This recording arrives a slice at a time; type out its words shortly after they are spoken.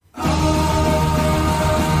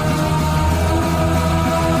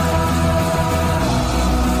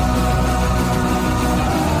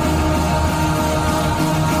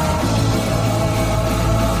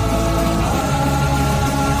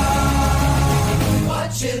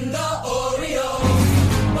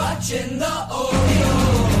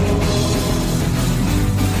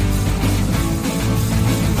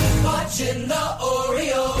Watching the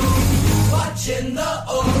Orioles. Watching the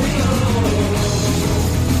Orioles.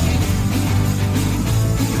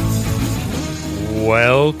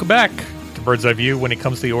 Welcome back to Bird's Eye View. When it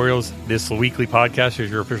comes to the Orioles, this weekly podcast is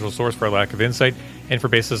your official source for a lack of insight and for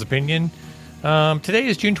baseless opinion. Today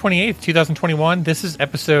is June 28th, 2021. This is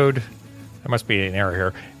episode... There must be an error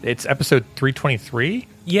here. It's episode 323?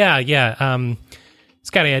 Yeah.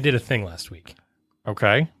 Scotty, I did a thing last week.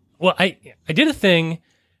 Okay. Well, I did a thing,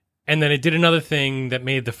 and then I did another thing that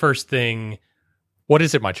made the first thing... What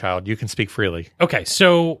is it, my child? You can speak freely. Okay,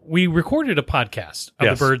 so we recorded a podcast of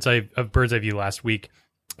Yes. the Bird's Eye View last week.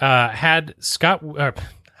 I had Scott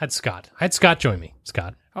join me.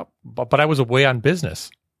 Scott, Oh, but I was away on business.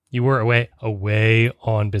 you were away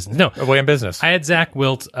on business. No, Away on business. I had Zach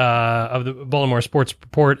Wilt of the Baltimore Sports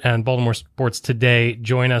Report and Baltimore Sports Today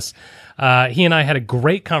join us. He and I had a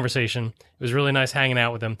great conversation. It was really nice hanging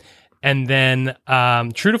out with him. And then,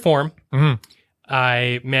 true to form,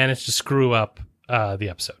 I managed to screw up the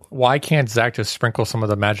episode. Why can't Zach just sprinkle some of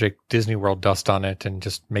the magic Disney World dust on it and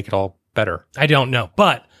just make it all better? I don't know,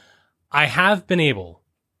 but I have been able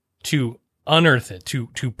to unearth it,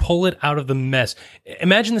 to pull it out of the mess.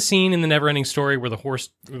 Imagine the scene in the Neverending Story where the horse...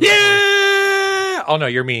 Yeah! Oh, no,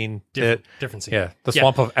 you're mean. Different scene. Yeah, the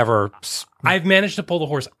Swamp of Ever. I've managed to pull the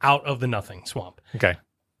horse out of the nothing swamp. Okay.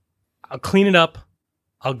 I'll clean it up.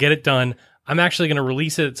 I'll get it done. I'm actually going to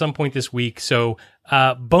release it at some point this week. So,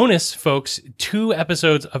 bonus, folks, 2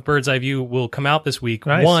 episodes of Bird's Eye View will come out this week.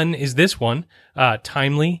 Nice. One is this one,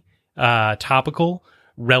 timely, topical,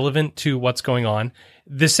 relevant to what's going on.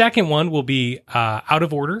 The second one will be out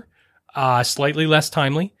of order, slightly less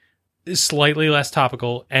timely, slightly less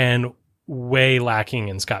topical, and way lacking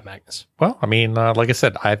in Scott Magnus. Well, I mean, like I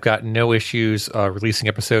said, I've got no issues releasing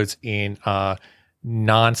episodes in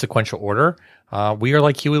non-sequential order. We are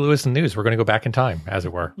like Huey Lewis in the news. We're going to go back in time, as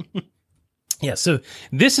it were. Yeah, so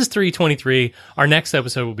this is 323. Our next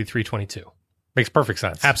episode will be 322. Makes perfect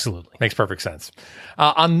sense. Absolutely. Makes perfect sense.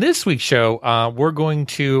 On this week's show, we're going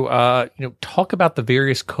to talk about the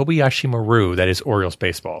various Kobayashi Maru that is Orioles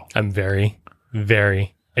baseball. I'm very,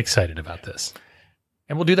 very excited about this.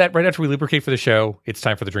 And we'll do that right after we lubricate for the show. It's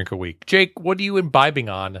time for the drink of the week. Jake, what are you imbibing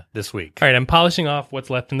on this week? All right, I'm polishing off what's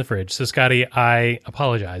left in the fridge. So, Scotty, I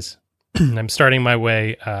apologize. I'm starting my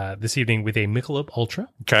way this evening with a Michelob Ultra,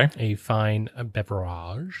 Okay. a fine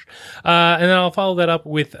beverage. And then I'll follow that up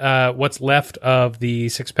with what's left of the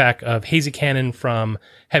 6-pack of Hazy Cannon from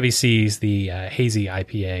Heavy Seas, the hazy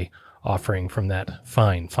IPA offering from that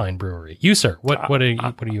fine brewery. You, sir, what are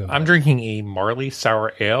you? I'm drinking a Marley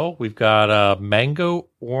Sour Ale. We've got mango,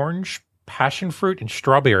 orange, passion fruit, and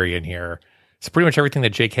strawberry in here. It's pretty much everything that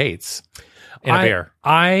Jake hates in a beer.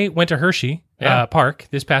 I went to Hershey Park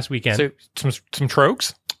this past weekend. So some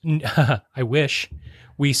Trogs? I wish.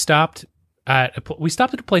 We stopped at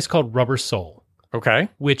a place called Rubber Soul, Okay.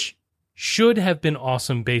 which should have been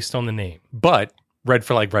awesome based on the name. But red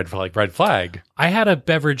flag. I had a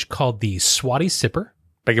beverage called the Swatty Sipper.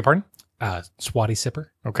 Beg your pardon? Swatty Sipper.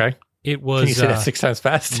 Okay. It was Can you say that 6 times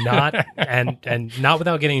fast? not and not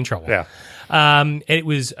without getting in trouble. Yeah. It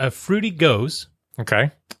was a fruity goes,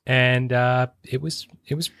 Okay. and it was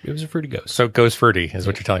a fruity goes. So it goes fruity is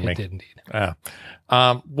what you're telling me. It did indeed.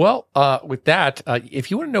 With that,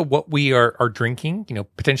 if you want to know what we are drinking,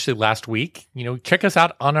 potentially last week, check us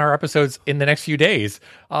out on our episodes in the next few days.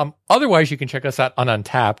 Otherwise, you can check us out on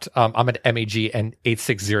Untapped. I'm at MAGN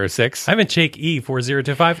 8606. I'm at Jake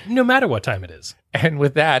E4025. No matter what time it is. And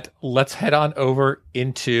with that, let's head on over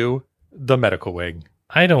into the medical wing.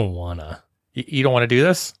 I don't wanna. You don't want to do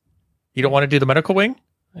this? You don't want to do the medical wing?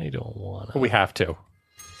 I don't wanna. Well, we have to.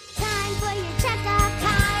 Time for your checkup.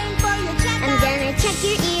 Time for your checkup. I'm gonna check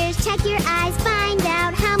your ears, check your eyes, find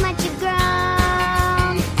out how much you've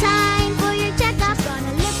grown. Time for your checkup.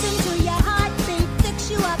 Gonna listen to your heartbeat,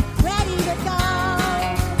 fix you up, ready to go.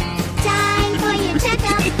 Time for your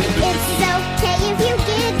checkup. It's okay if you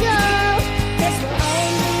giggle. This will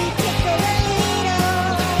only tickle a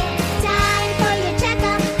little. Time for your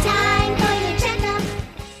checkup. Time for your checkup.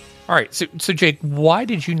 All right. So Jake, why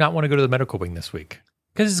did you not want to go to the medical wing this week?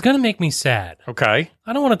 Because it's gonna make me sad. Okay.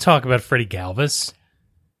 I don't want to talk about Freddie Galvis.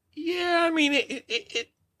 Yeah, I mean,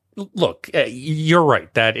 look, you're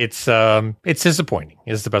right that it's disappointing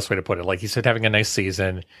is the best way to put it. Like you said, having a nice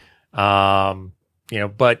season,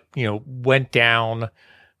 but went down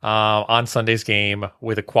on Sunday's game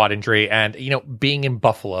with a quad injury, and being in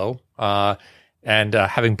Buffalo and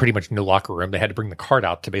having pretty much no locker room, they had to bring the cart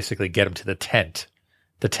out to basically get him to the tent.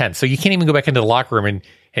 So you can't even go back into the locker room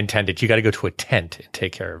and tend it. You got to go to a tent and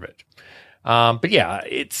take care of it. But yeah,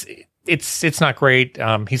 it's not great.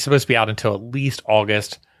 He's supposed to be out until at least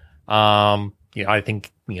August. I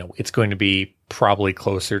think, it's going to be probably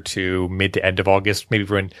closer to mid to end of August, maybe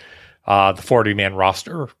when the 40-man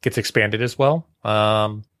roster gets expanded as well.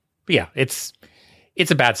 But yeah, it's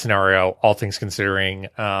a bad scenario, all things considering,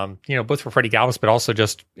 both for Freddie Galvis, but also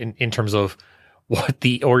just in terms of what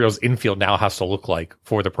the Orioles infield now has to look like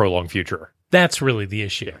for the prolonged future. That's really the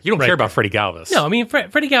issue. Yeah, you don't care about Freddie Galvis. No, I mean,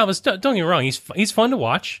 Freddie Galvis, don't get me wrong, he's fun to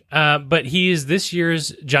watch, but he is this year's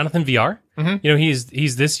Jonathan VR. Mm-hmm.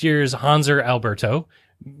 He's this year's Hanser Alberto,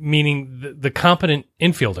 meaning the competent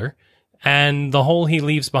infielder, and the hole he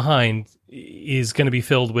leaves behind is going to be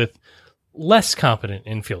filled with less competent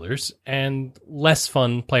infielders and less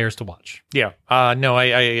fun players to watch. Yeah. No,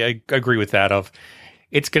 I agree with that.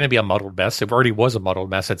 It's going to be a muddled mess. It already was a muddled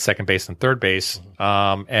mess at second base and third base.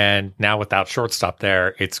 And now without shortstop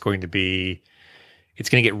there, it's going to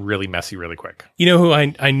get really messy really quick. You know who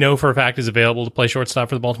I know for a fact is available to play shortstop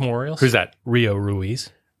for the Baltimore Orioles? Who's that? Rio Ruiz.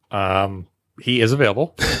 He is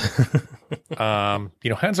available.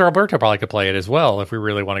 Hanser Alberto probably could play it as well if we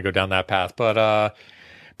really want to go down that path. But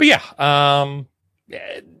yeah,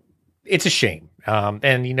 it's a shame.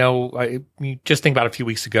 And you just think about a few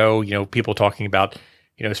weeks ago, people talking about,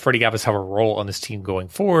 does Freddie Galvis have a role on this team going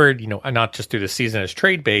forward? Not just through the season as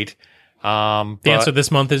trade bait. The answer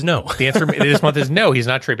this month is no. The answer this month is no. He's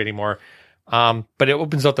not trade bait anymore. But it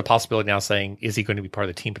opens up the possibility now saying, is he going to be part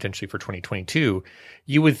of the team potentially for 2022?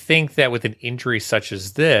 You would think that with an injury such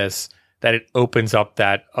as this, that it opens up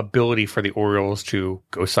that ability for the Orioles to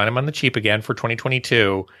go sign him on the cheap again for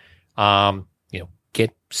 2022.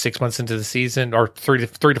 Get 6 months into the season or 3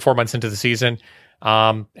 to 4 months into the season,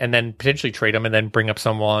 and then potentially trade him and then bring up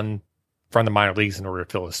someone from the minor leagues in order to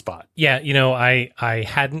fill his spot. Yeah, I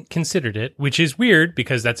hadn't considered it, which is weird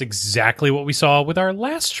because that's exactly what we saw with our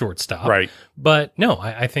last shortstop. Right. But no,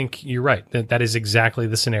 I think you're right. That is exactly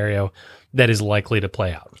the scenario that is likely to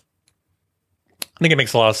play out. I think it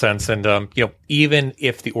makes a lot of sense. And, even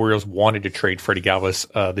if the Orioles wanted to trade Freddie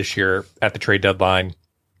Galvis this year at the trade deadline,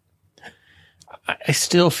 I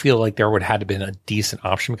still feel like there would have had to been a decent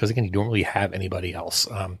option because, again, you don't really have anybody else.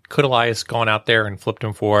 Could Elias gone out there and flipped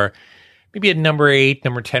him for maybe a number 8,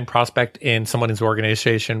 number 10 prospect in someone in his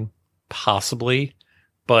organization? Possibly.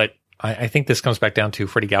 But I think this comes back down to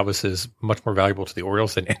Freddie Galvis is much more valuable to the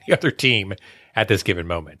Orioles than any other team at this given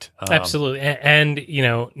moment. Absolutely. And,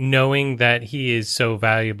 knowing that he is so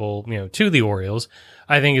valuable, to the Orioles,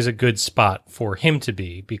 I think is a good spot for him to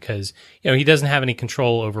be because, he doesn't have any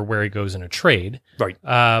control over where he goes in a trade. Right.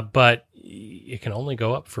 But it can only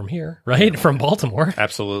go up from here, right? From Baltimore.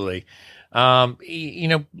 Absolutely.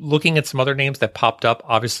 Looking at some other names that popped up,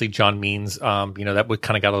 obviously John Means, that would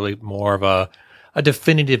kind of got a little bit more of a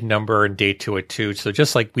definitive number and date to it too. So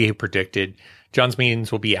just like we predicted, John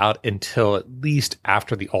Means will be out until at least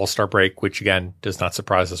after the All-Star break, which again does not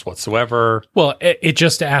surprise us whatsoever. Well, it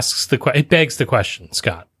just asks it begs the question,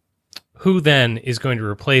 Scott. Who then is going to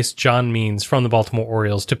replace John Means from the Baltimore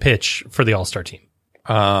Orioles to pitch for the All-Star team?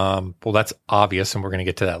 Well, that's obvious, and we're going to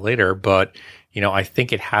get to that later. But I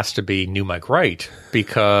think it has to be new Mike Wright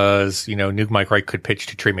because new Mike Wright could pitch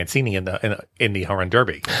to Trey Mancini in the home run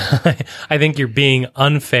derby. I think you're being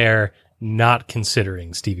unfair, not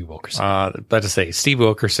considering Stevie Wilkerson. But to say Steve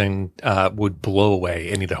Wilkerson would blow away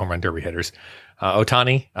any of the home run derby hitters.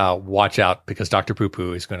 Otani, watch out because Dr. Poo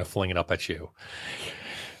Poo is going to fling it up at you.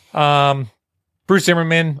 Bruce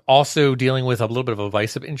Zimmerman also dealing with a little bit of a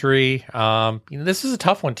bicep injury. This is a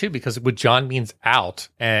tough one too because with John Means out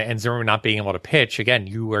and Zimmerman not being able to pitch, again,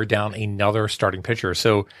 you are down another starting pitcher.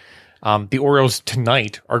 So the Orioles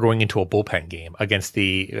tonight are going into a bullpen game against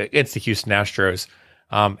the Houston Astros,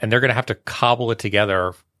 and they're going to have to cobble it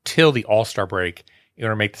together till the All-Star break in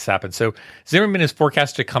order to make this happen. So Zimmerman is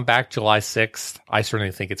forecast to come back July 6th. I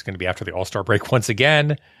certainly think it's going to be after the All-Star break once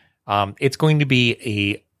again. It's going to be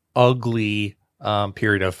a ugly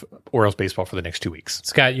period of Orioles baseball for the next 2 weeks.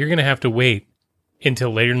 Scott, you're going to have to wait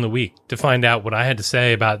until later in the week to find out what I had to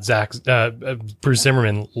say about Bruce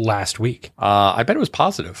Zimmerman last week. I bet it was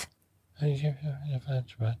positive.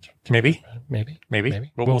 Maybe.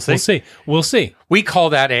 We'll see. We'll see. We call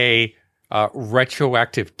that a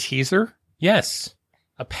retroactive teaser. Yes.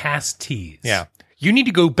 A past tease. Yeah. You need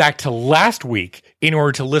to go back to last week in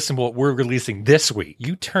order to listen to what we're releasing this week.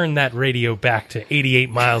 You turn that radio back to 88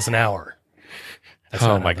 miles an hour. That's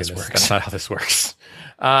my goodness. That's not how this works.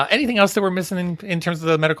 Anything else that we're missing in terms of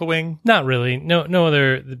the medical wing? Not really. No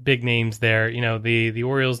other big names there. The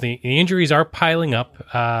Orioles, the injuries are piling up.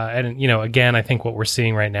 And again, I think what we're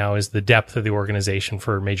seeing right now is the depth of the organization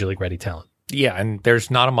for Major League ready talent. Yeah, and there's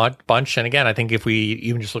not a bunch. And again, I think if we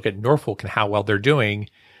even just look at Norfolk and how well they're doing,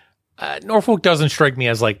 Norfolk doesn't strike me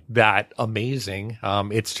as like that amazing.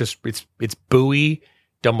 It's just it's Bowie,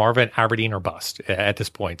 Delmarva, Aberdeen or bust at this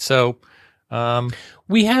point. So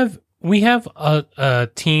We have a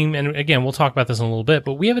team, and again, we'll talk about this in a little bit,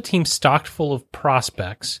 but we have a team stocked full of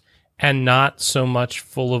prospects and not so much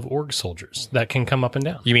full of org soldiers that can come up and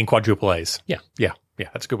down. you mean quadruple A's? Yeah. Yeah.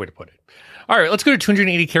 That's a good way to put it. All right, let's go to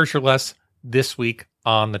 280 character less this week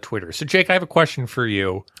on the Twitter. So, Jake, I have a question for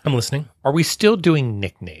you. I'm listening. Are we still doing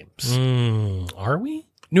nicknames? Are we?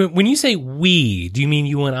 No, when you say we, do you mean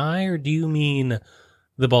you and I, or do you mean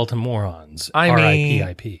the Baltimoreans?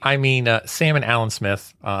 R.I.P.I.P. I mean, Sam and Alan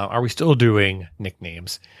Smith. Are we still doing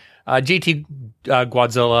nicknames? JT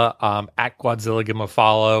Godzilla, at Godzilla, give him a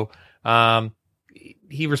follow.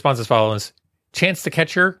 He responds as follows: Chance the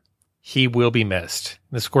catcher, he will be missed.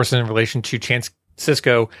 This, of course, in relation to Chance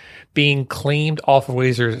Cisco being claimed off of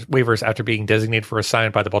waivers after being designated for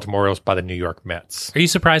assignment by the Baltimore Orioles by the New York Mets. Are you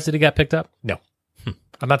surprised that he got picked up? No,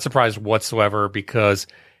 I'm not surprised whatsoever because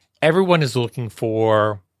everyone is looking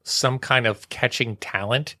for some kind of catching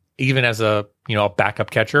talent, even as a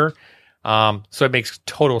backup catcher. So it makes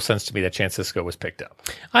total sense to me that Chance Cisco was picked up.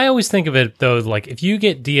 I always think of it, though, like if you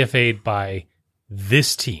get DFA'd by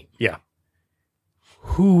this team, Yeah.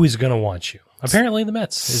 who is going to want you? Apparently the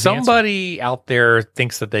Mets. is the answer. Somebody out there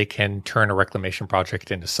thinks that they can turn a reclamation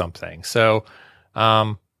project into something. So,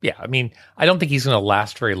 yeah, I mean, I don't think he's going to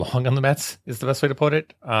last very long on the Mets is the best way to put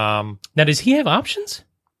it. Now, does he have options?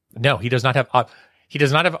 No, he does not have he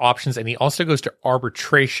does not have options, and he also goes to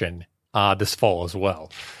arbitration this fall as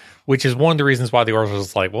well, which is one of the reasons why the Orioles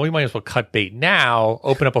was like, well, we might as well cut bait now,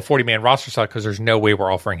 open up a 40-man roster slot because there's no way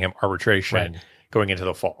we're offering him arbitration going into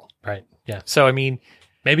the fall. Right. Yeah. So, I mean,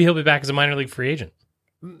 Maybe he'll be back as a minor league free agent.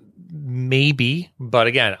 maybe, but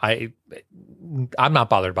again, I'm not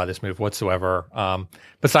bothered by this move whatsoever.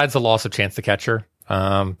 Besides the loss of Chance the catcher,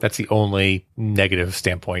 that's the only negative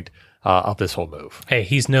standpoint of this whole move. Hey,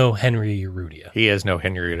 he's no Henry Urrutia. He has no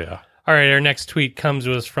Henrietta. All right, our next tweet comes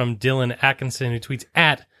to us from Dylan Atkinson, who tweets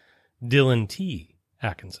at Dylan T.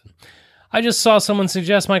 Atkinson. I just saw someone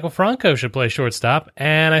suggest Michael Franco should play shortstop,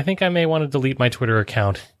 and I think I may want to delete my Twitter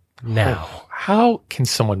account now. How can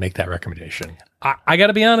someone make that recommendation? I got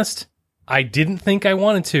to be honest. I didn't think I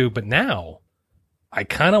wanted to, but now I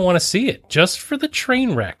kind of want to see it just for the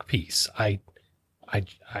train wreck piece. I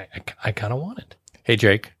kind of want it. Hey,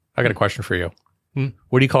 Jake, I got a question for you.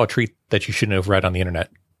 What do you call a tweet that you shouldn't have read on the internet?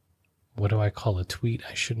 What do I call a tweet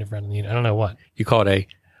I shouldn't have read on the internet? I don't know what. You call it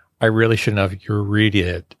I really shouldn't have read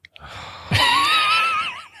it.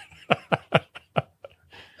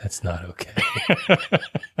 That's not okay.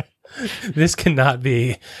 This cannot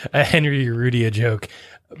be a Henry Urrutia joke.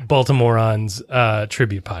 Baltimoreans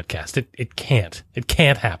tribute podcast. It can't. It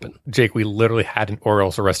can't happen. Jake, we literally had an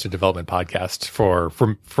Orioles Arrested Development podcast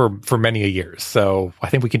for many a years. So I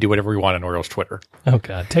think we can do whatever we want on Orioles Twitter. Oh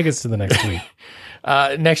God, take us to the next tweet.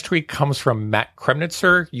 Next tweet comes from Matt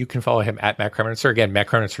Kremnitzer. You can follow him at Matt Kremnitzer. Again, Matt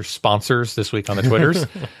Kremnitzer sponsors this week on the Twitters.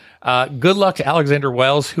 Good luck to Alexander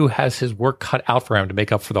Wells, who has his work cut out for him to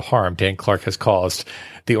make up for the harm Dan Clark has caused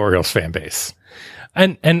the Orioles fan base.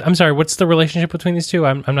 And I'm sorry, what's the relationship between these two?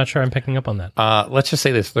 I'm not sure I'm picking up on that. Let's just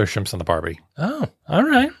say this: they're shrimps on the Barbie. Oh, all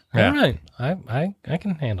right. Yeah. All right. I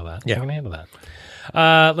can handle that. Yeah. I can handle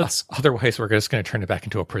that. Let's Otherwise, we're just going to turn it back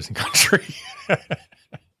into a prison country.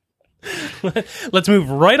 let's move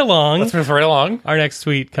right along. Let's move right along. Our next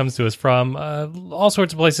tweet comes to us from all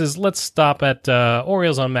sorts of places. Let's stop at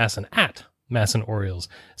Orioles on Masson, at Masson Orioles.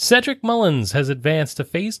 Cedric Mullins has advanced to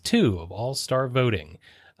phase 2 of All-Star voting.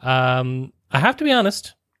 I have to be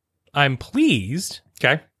honest, I'm pleased,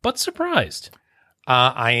 Okay. but surprised.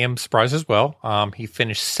 I am surprised as well. He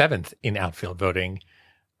finished 7th in outfield voting.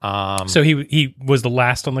 So he was the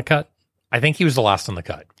last on the cut? I think he was the last on the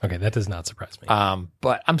cut. Okay, that does not surprise me.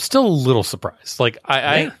 But I'm still a little surprised. Like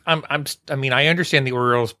Yeah. I mean, I understand the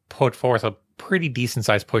Orioles put forth a pretty decent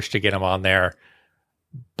sized push to get him on there,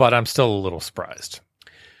 but I'm still a little surprised.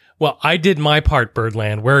 Well, I did my part,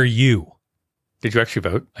 Birdland. Where are you? Did you actually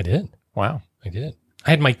vote? I did. Wow. I did. I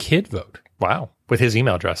had my kid vote. Wow. With his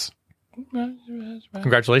email address.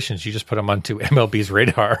 Congratulations. You just put him onto MLB's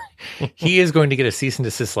radar. He is going to get a cease and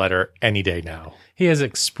desist letter any day now. He has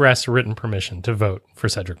express written permission to vote for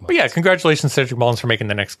Cedric Mullins. But yeah, congratulations, Cedric Mullins, for making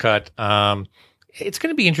the next cut. It's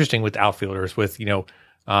going to be interesting with outfielders with,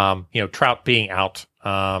 Trout being out.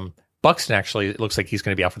 Buxton actually, it looks like he's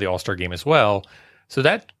going to be out for the All-Star game as well. So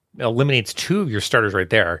that eliminates 2 of your starters right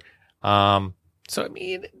there. So, I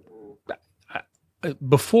mean,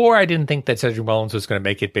 before I didn't think that Cedric Mullins was going to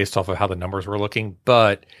make it based off of how the numbers were looking,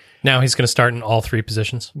 but Now he's going to start in all three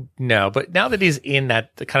positions. No, but now that he's in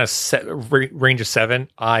that kind of range of 7,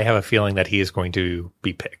 I have a feeling that he is going to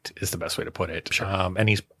be picked, is the best way to put it. Sure.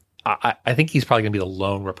 And I think he's probably going to be the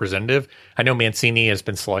lone representative. I know Mancini has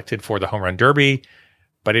been selected for the Home Run Derby,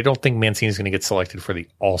 but I don't think Mancini is going to get selected for the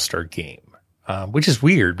All-Star game, which is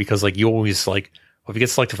weird because like you always like, well, if you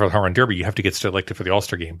get selected for the Home Run Derby, you have to get selected for the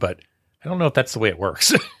All-Star game, but I don't know if that's the way it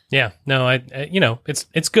works. Yeah, no,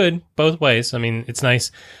 it's good both ways. I mean, it's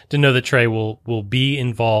nice to know that Trey will be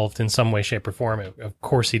involved in some way, shape, or form. Of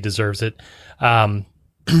course, he deserves it.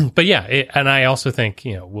 But yeah, and I also think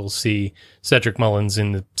we'll see Cedric Mullins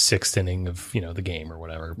in the 6th inning of the game or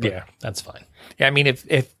whatever. But Yeah, that's fine. Yeah, I mean,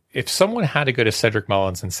 if someone had to go to Cedric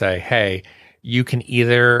Mullins and say, "Hey, you can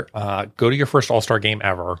either go to your first All-Star game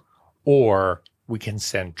ever, or we can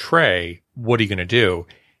send Trey," what are you going to do?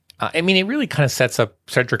 I mean, it really kind of sets up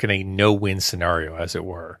Cedric in a no-win scenario, as it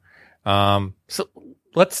were. So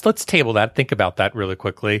let's table that, think about that really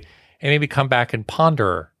quickly, and maybe come back and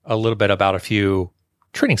ponder a little bit about a few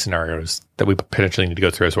training scenarios that we potentially need to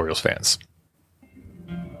go through as Orioles fans.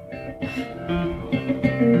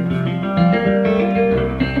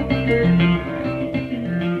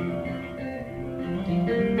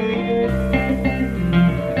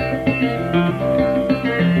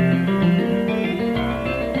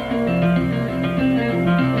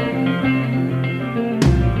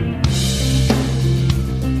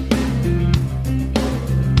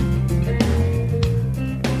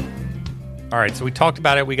 All right, so we talked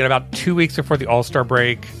about it. We got about 2 weeks before the All-Star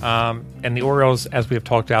break, and the Orioles, as we have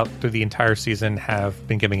talked about through the entire season, have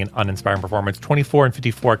been giving an uninspiring performance.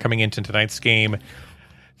 24-54 coming into tonight's game,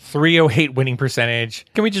 308 winning percentage.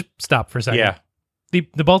 Can we just stop for a second? Yeah,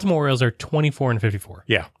 The Baltimore Orioles are 24-54.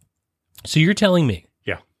 yeah, So you're telling me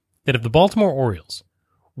yeah, that if the Baltimore Orioles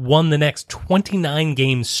won the next 29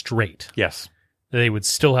 games straight, yes, they would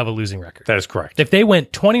still have a losing record. that is correct. If they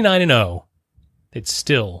went 29-0, they'd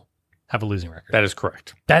still have a losing record. That is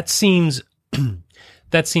correct. That seems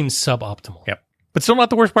suboptimal. Yep, but still not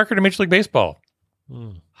the worst record in Major League Baseball.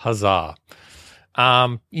 Huzzah!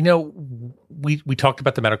 We talked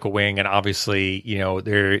about the medical wing, and obviously,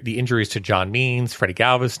 the injuries to John Means, Freddie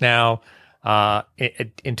Galvis now,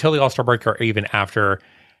 until the All-Star break or even after,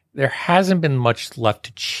 there hasn't been much left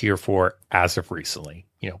to cheer for as of recently.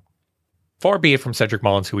 Far be it from Cedric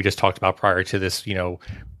Mullins, who we just talked about prior to this,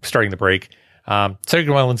 starting the break. Cedric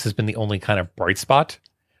Mullins has been the only kind of bright spot,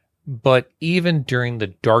 but even during the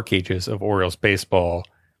dark ages of Orioles baseball,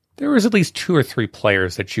 there was at least 2 or 3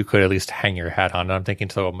 players that you could at least hang your hat on. And I'm thinking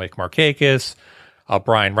to Mike Markakis,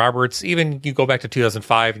 Brian Roberts, even you go back to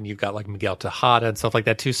 2005 and you've got like Miguel Tejada and stuff like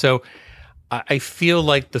that too. So I feel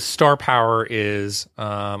like the star power is,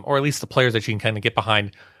 or at least the players that you can kind of get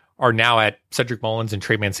behind are now at Cedric Mullins and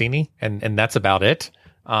Trey Mancini, and that's about it.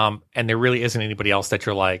 And there really isn't anybody else that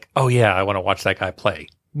you're like, oh yeah, I want to watch that guy play.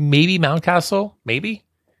 Maybe Mountcastle, maybe,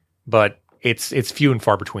 but it's few and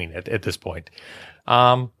far between at this point.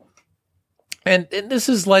 And this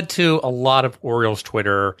has led to a lot of Orioles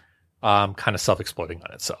Twitter kind of self-exploding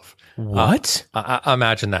on itself. What? I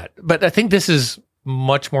imagine that. But I think this is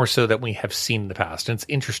much more so that we have seen in the past. And it's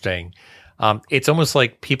interesting. It's almost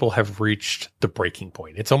like people have reached the breaking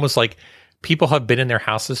point. It's almost like people have been in their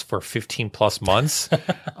houses for 15 plus months,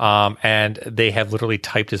 and they have literally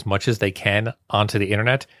typed as much as they can onto the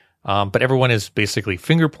internet. But everyone is basically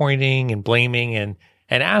finger pointing and blaming and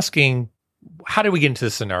asking, how did we get into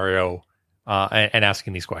this scenario? And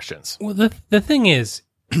asking these questions. Well, the thing is,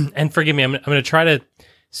 and forgive me, I'm going to try to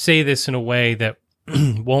say this in a way that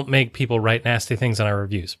won't make people write nasty things on our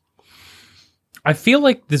reviews. I feel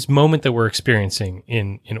like this moment that we're experiencing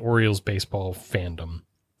in Orioles baseball fandom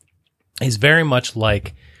is very much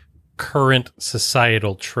like current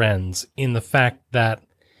societal trends in the fact that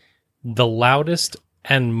the loudest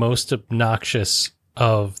and most obnoxious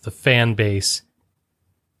of the fan base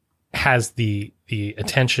has the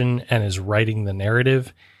attention and is writing the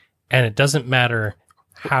narrative, and it doesn't matter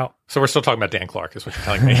how. So we're still talking about Dan Clark, is what you're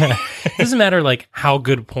telling me. It doesn't matter like how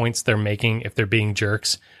good points they're making if they're being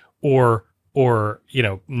jerks or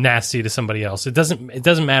nasty to somebody else. It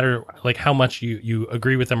doesn't matter like how much you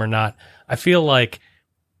agree with them or not. I feel like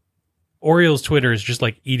Orioles Twitter is just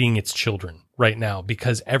like eating its children right now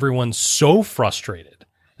because everyone's so frustrated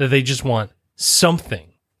that they just want something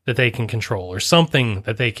that they can control or something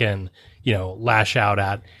that they can, lash out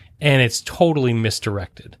at. And it's totally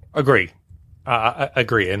misdirected. Agree. I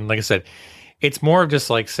agree. And like I said, it's more of just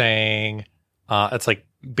like saying, it's like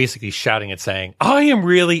basically shouting and saying, I am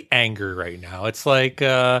really angry right now. It's like,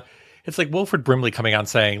 it's like Wilfred Brimley coming out and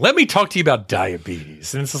saying, "Let me talk to you about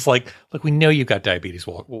diabetes," and it's just like, look, we know you've got diabetes,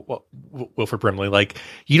 Wilfred Brimley. Like,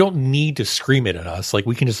 you don't need to scream it at us. Like,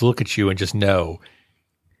 we can just look at you and just know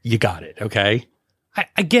you got it. Okay.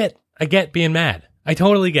 I get being mad. I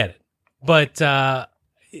totally get it. But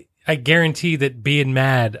I guarantee that being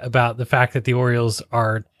mad about the fact that the Orioles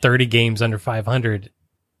are 30 games under 500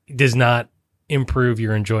 does not improve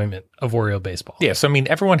your enjoyment of Oriole baseball. Yeah. So, I mean,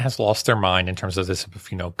 everyone has lost their mind in terms of this,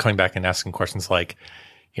 coming back and asking questions like,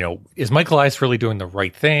 is Michael Elias really doing the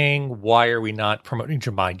right thing? Why are we not promoting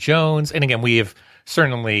Jahmai Jones? And again, we have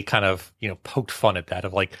certainly kind of, poked fun at that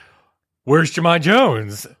of like, where's Jahmai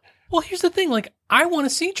Jones? Well, here's the thing. Like, I want to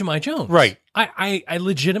see Jahmai Jones. Right. I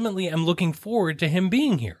legitimately am looking forward to him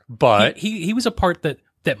being here. But he was a part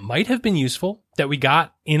that might have been useful that we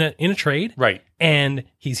got in a trade. Right. And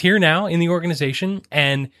he's here now in the organization,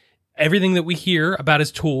 and everything that we hear about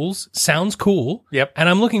his tools sounds cool. Yep. And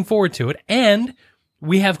I'm looking forward to it. And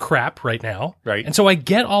we have crap right now. Right. And so I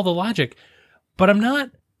get all the logic, but I'm not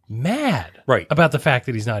mad about the fact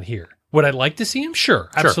that he's not here. Would I like to see him? Sure.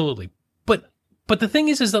 Absolutely. But the thing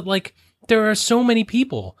is that like there are so many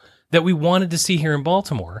people that we wanted to see here in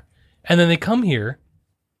Baltimore, and then they come here,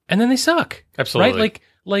 and then they suck. Absolutely. Right?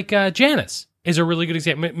 Like Janis is a really good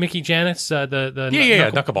example. Mickey Janis, the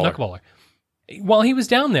knuckleballer. While he was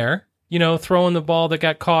down there, throwing the ball that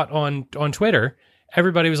got caught on Twitter,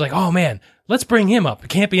 everybody was like, "Oh man, let's bring him up. It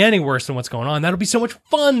can't be any worse than what's going on. That'll be so much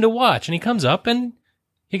fun to watch." And he comes up and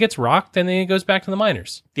he gets rocked, and then he goes back to the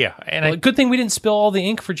minors. Yeah, and good thing we didn't spill all the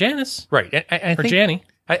ink for Janis. Right, and for Janny.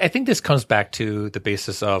 I think this comes back to the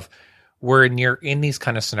basis of when you're in these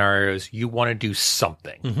kind of scenarios, you want to do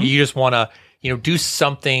something. Mm-hmm. You just want to, do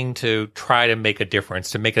something to try to make a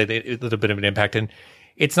difference, to make a little bit of an impact. And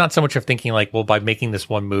it's not so much of thinking like, well, by making this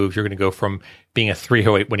one move, you're going to go from being a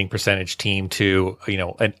 308 winning percentage team to,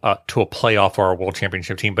 to a playoff or a world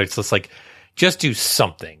championship team. But it's just like, just do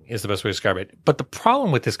something is the best way to describe it. But the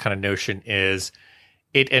problem with this kind of notion is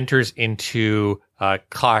it enters into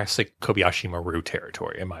classic Kobayashi Maru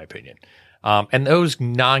territory, in my opinion. And those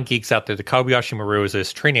non-geeks out there, the Kobayashi Maru is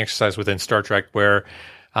this training exercise within Star Trek where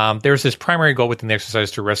there's this primary goal within the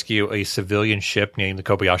exercise to rescue a civilian ship named the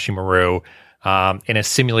Kobayashi Maru in a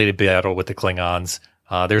simulated battle with the Klingons.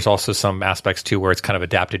 There's also some aspects, too, where it's kind of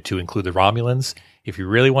adapted to include the Romulans. If you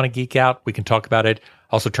really want to geek out, we can talk about it.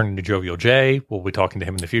 Also turning to Jovial J. We'll be talking to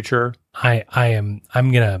him in the future. I'm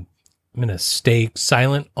gonna stay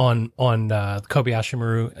silent on Kobayashi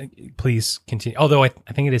Maru. Please continue. Although I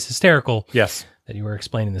think it is hysterical. Yes. That you were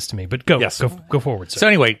explaining this to me, but go forward, sir. So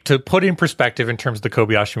anyway, to put in perspective in terms of the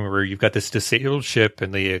Kobayashi Maru, you've got this disabled ship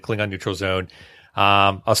in the Klingon neutral zone.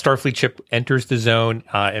 A Starfleet ship enters the zone,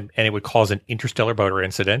 and it would cause an interstellar boater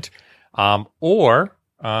incident. Or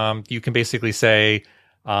you can basically say,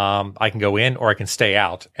 I can go in or I can stay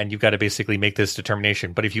out, and you've got to basically make this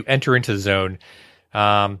determination. But if you enter into the zone,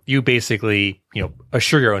 you basically,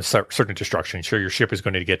 assure your own certain destruction. Sure, your ship is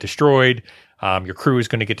going to get destroyed. Your crew is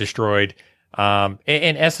going to get destroyed.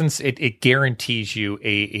 In essence, it guarantees you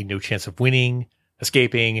a no chance of winning,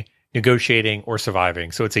 escaping, negotiating, or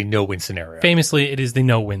surviving. So it's a no-win scenario. Famously, it is the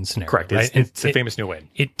no-win scenario. Correct. Right? It's a famous no-win.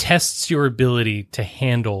 It tests your ability to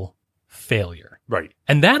handle failure. Right.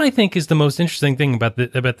 And that, I think, is the most interesting thing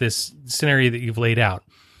about this scenario that you've laid out.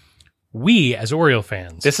 We, as Oriole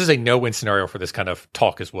fans... This is a no-win scenario for this kind of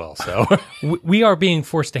talk as well. So we are being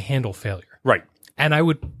forced to handle failure. Right. And I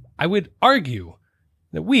would argue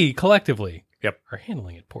that we, collectively, are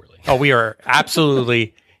handling it poorly. Oh, we are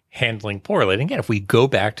absolutely handling poorly. And again, if we go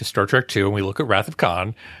back to Star Trek II and we look at Wrath of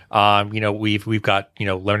Khan, we've got,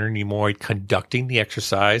 Leonard Nimoy conducting the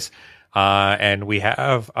exercise, and we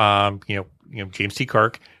have, James T.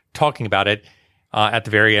 Kirk talking about it at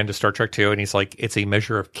the very end of Star Trek II, and he's like, it's a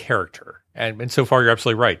measure of character. And so far, you're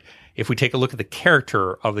absolutely right. If we take a look at the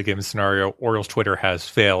character of the given scenario, Orioles Twitter has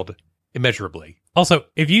failed immeasurably. Also,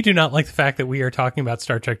 if you do not like the fact that we are talking about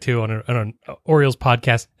Star Trek II on an Orioles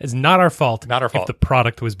podcast, it's not our fault. Not our fault. If the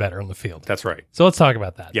product was better on the field. That's right. So let's talk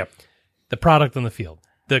about that. Yep. The product on the field.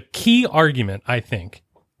 The key argument, I think,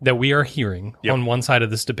 that we are hearing on one side of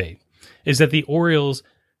this debate is that the Orioles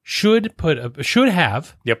should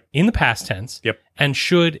have in the past tense and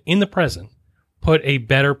should in the present put a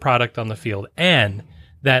better product on the field, and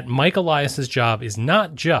that Mike Elias's job is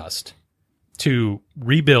not just to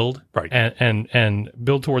rebuild and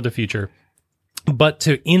build toward the future, but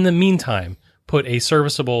to, in the meantime, put a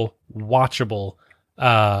serviceable, watchable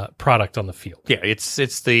product on the field. Yeah,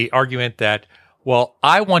 it's the argument that, well,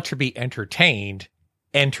 I want to be entertained,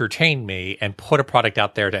 entertain me, and put a product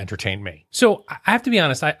out there to entertain me. So I have to be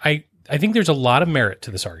honest, I think there's a lot of merit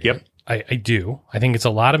to this argument. Yep. I do. I think it's a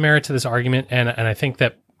lot of merit to this argument, and I think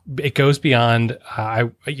that it goes beyond. I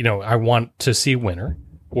want to see winner,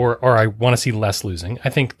 or I want to see less losing. I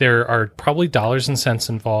think there are probably dollars and cents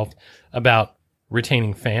involved about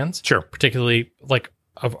retaining fans, Sure. particularly like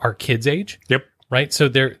of our kids' age. Yep. Right. So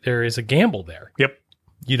there is a gamble there. Yep.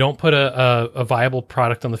 You don't put a viable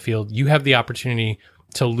product on the field. You have the opportunity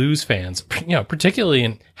to lose fans, particularly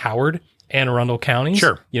in Howard and Arundel counties.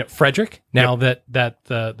 Sure. Frederick, now that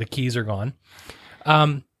the keys are gone.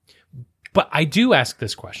 But I do ask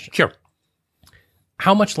this question. Sure.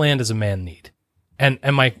 How much land does a man need? And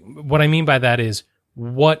what I mean by that is,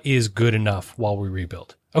 what is good enough while we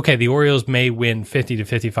rebuild? Okay, the Orioles may win 50 to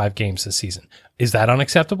 55 games this season. Is that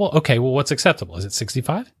unacceptable? Okay, well, what's acceptable? Is it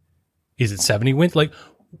 65? Is it 70 wins? Like,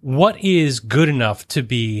 what is good enough to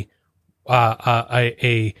be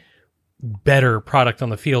a better product on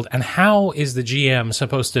the field? And how is the GM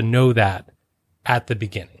supposed to know that at the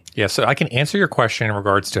beginning? Yeah, so I can answer your question in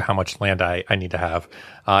regards to how much land I need to have.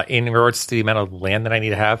 In regards to the amount of land that I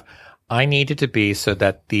need to have, I need it to be so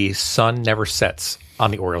that the sun never sets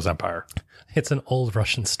on the Orioles empire. It's an old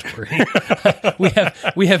Russian story. we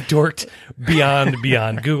have dorked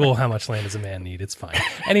beyond Google how much land does a man need. It's fine.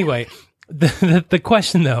 Anyway, the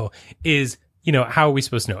question though is, how are we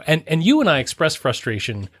supposed to know? And you and I expressed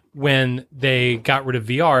frustration when they got rid of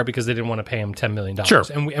VR because they didn't want to pay him $10 million. Sure.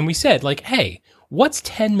 And we said, like, hey, what's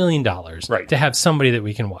 $10 million Right. to have somebody that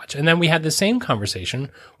we can watch? And then we had the same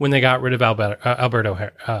conversation when they got rid of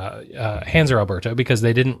Hanser Alberto because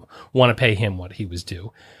they didn't want to pay him what he was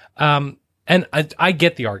due. And I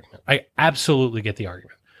get the argument. I absolutely get the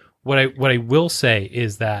argument. What I will say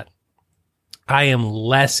is that I am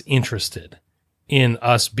less interested in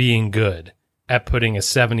us being good at putting a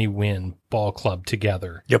 70-win ball club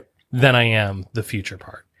together than I am the future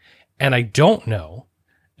part. And I don't know,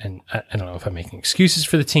 and I don't know if I'm making excuses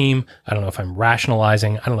for the team. I don't know if I'm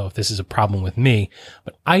rationalizing. I don't know if this is a problem with me.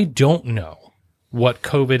 But I don't know what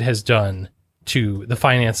COVID has done to the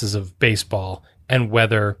finances of baseball and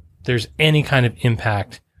whether there's any kind of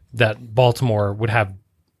impact that Baltimore would have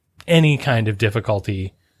any kind of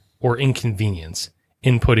difficulty or inconvenience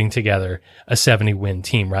in putting together a 70-win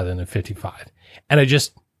team rather than 55. And I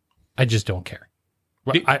just don't care.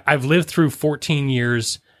 I've lived through 14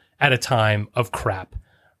 years at a time of crap.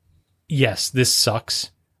 Yes, this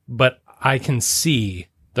sucks, but I can see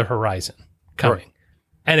the horizon coming. Right.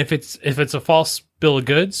 And if it's a false bill of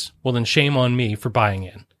goods, well, then shame on me for buying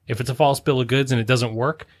in. If it's a false bill of goods and it doesn't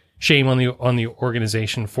work, shame on the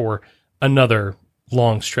organization for another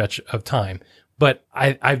long stretch of time. But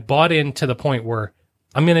I've bought in to the point where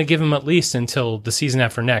I'm going to give him at least until the season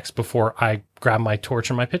after next before I grab my torch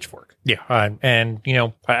and my pitchfork. Yeah. And,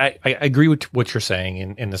 I agree with what you're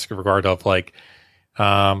saying in this regard of like,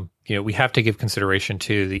 we have to give consideration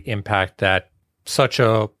to the impact that such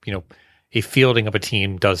a fielding of a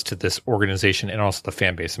team does to this organization and also the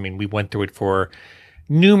fan base. I mean, we went through it for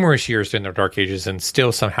numerous years during their dark ages and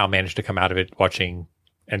still somehow managed to come out of it watching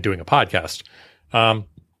and doing a podcast.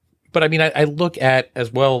 But I mean, I look at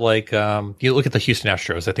as well, like, you look at the Houston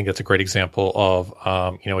Astros. I think that's a great example of,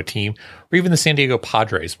 a team, or even the San Diego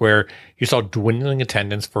Padres, where you saw dwindling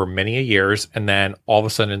attendance for many years. And then all of a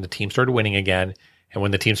sudden the team started winning again. And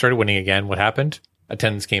when the team started winning again, what happened?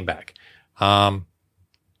 Attendance came back. The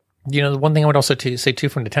one thing I would also say too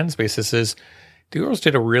from the attendance basis is the Orioles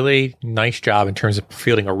did a really nice job in terms of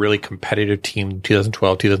fielding a really competitive team in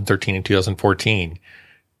 2012, 2013, and 2014.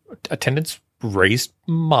 Attendance raised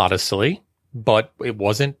modestly, but it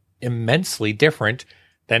wasn't immensely different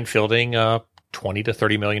than fielding a $20 to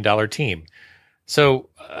 $30 million team. So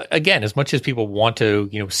again, as much as people want to,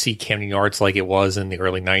 see Camden Yards like it was in the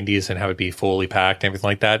early 90s and have it be fully packed and everything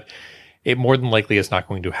like that, it more than likely is not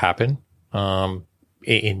going to happen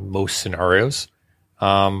in most scenarios.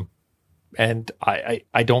 And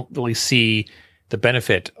I don't really see the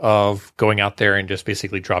benefit of going out there and just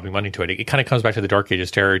basically dropping money to it. It kind of comes back to the Dark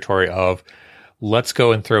Ages territory of let's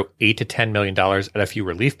go and throw $8 to $10 million at a few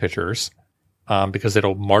relief pitchers because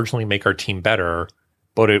it'll marginally make our team better,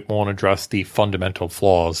 but it won't address the fundamental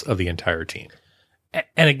flaws of the entire team.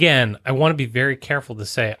 And again, I want to be very careful to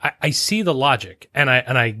say I see the logic and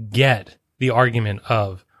I get the argument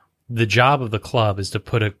of the job of the club is to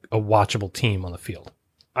put a watchable team on the field.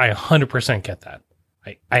 I 100% get that.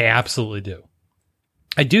 I absolutely do.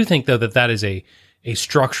 I do think, though, that is a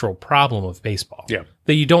structural problem of baseball. Yeah.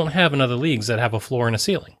 That you don't have in other leagues that have a floor and a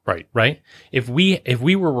ceiling. Right. Right? If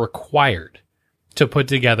we were required to put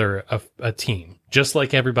together a team just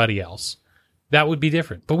like everybody else, that would be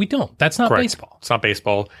different. But we don't. That's not Correct. baseball. It's not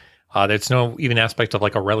baseball. There's no even aspect of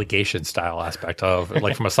like a relegation style aspect of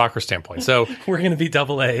like from a soccer standpoint. So We're going to be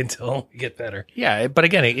double A until we get better. yeah, but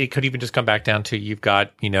again, it could even just come back down to you've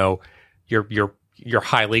got, your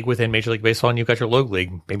high league within Major League Baseball and you've got your low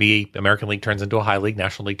league. Maybe American League turns into a high league,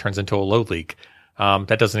 National League turns into a low league.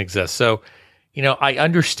 That doesn't exist. So, I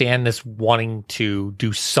understand this wanting to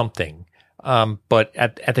do something. But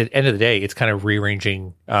at the end of the day, it's kind of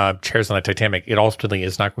rearranging chairs on the Titanic. It ultimately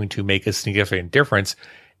is not going to make a significant difference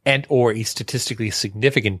and or a statistically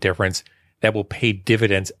significant difference that will pay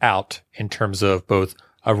dividends out in terms of both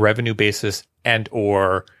a revenue basis and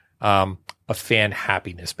or a fan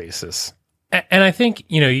happiness basis. And I think,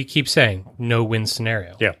 you keep saying no win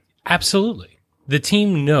scenario. Yeah. Absolutely. The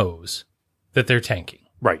team knows that they're tanking.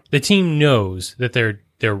 Right. The team knows that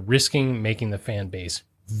they're risking making the fan base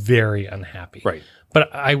very unhappy. Right.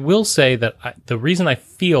 But I will say that the reason I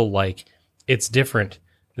feel like it's different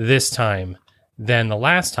this time than the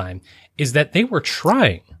last time is that they were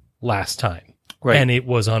trying last time. Right. And it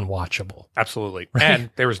was unwatchable. Absolutely. And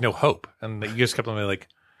there was no hope. And you just kept on like,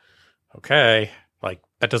 okay, like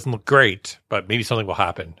that doesn't look great, but maybe something will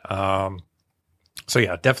happen. So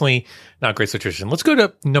yeah, definitely not a great situation. Let's go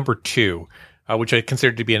to number 2, which I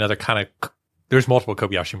consider to be another kind of, there's multiple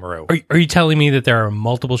Kobayashi Maru. Are you telling me that there are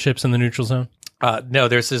multiple ships in the neutral zone? No,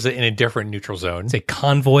 this is in a different neutral zone. It's a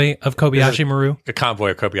convoy of Kobayashi Maru? A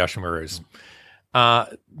convoy of Kobayashi Marus.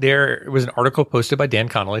 There was an article posted by Dan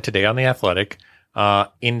Connolly today on The Athletic,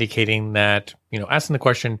 indicating that, asking the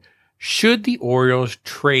question, should the Orioles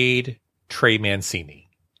trade Trey Mancini?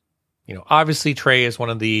 Obviously Trey is one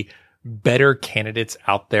of the better candidates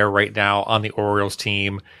out there right now on the Orioles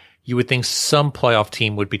team. You would think some playoff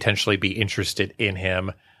team would potentially be interested in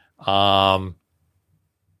him. But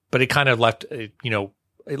it kind of left, it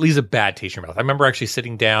leaves a bad taste in your mouth. I remember actually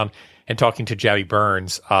sitting down and talking to Javi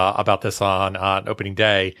Burns about this on opening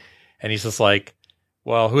day. And he's just like,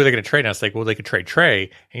 well, who are they going to trade? And I was like, well, they could trade Trey.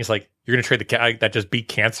 And he's like, you're going to trade the guy that just beat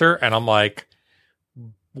cancer? And I'm like,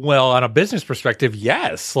 well, on a business perspective,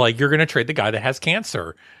 yes. Like, you're going to trade the guy that has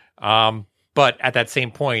cancer. But at that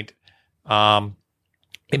same point,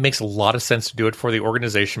 it makes a lot of sense to do it for the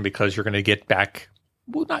organization because you're going to get back,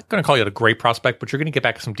 well, not going to call you a great prospect, but you're going to get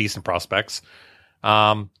back some decent prospects.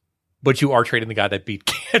 But you are trading the guy that beat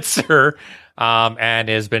cancer and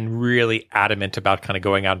has been really adamant about kind of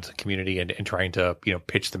going out into the community and trying to,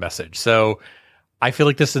 pitch the message. So I feel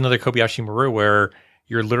like this is another Kobayashi Maru where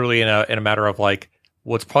you're literally in a matter of like,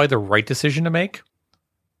 well, it's probably the right decision to make,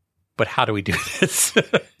 but how do we do this?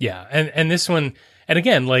 Yeah. And this one, and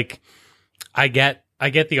again, like I get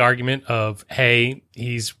the argument of, hey,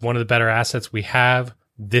 he's one of the better assets we have.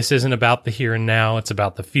 This isn't about the here and now. It's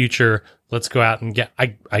about the future. Let's go out and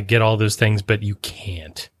I get all those things, but you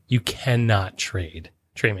cannot trade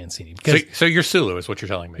Trey Mancini. Because, so you're Sulu is what you're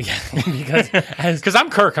telling me. Yeah, because I'm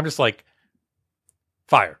Kirk. I'm just like,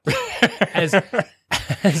 fire.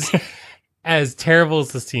 as terrible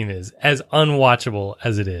as this team is, as unwatchable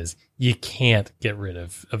as it is, you can't get rid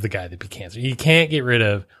of the guy that beat cancer. You can't get rid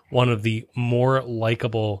of one of the more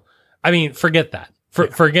likable. I mean, forget that.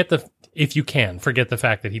 If you can, forget the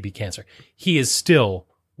fact that he beat cancer. He is still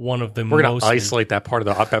one of the We're most. We're going to isolate that part of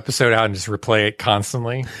the episode out and just replay it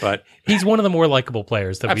constantly. But he's one of the more likable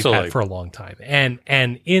players that Absolutely. we've had for a long time.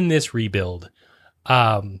 And in this rebuild,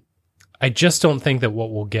 I just don't think that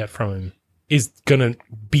what we'll get from him is going to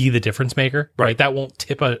be the difference maker, right? That won't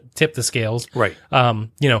tip the scales, right?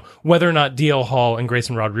 Whether or not DL Hall and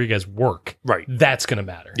Grayson Rodriguez work, right? That's going to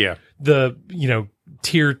matter. Yeah. The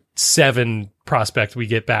tier 7 prospect we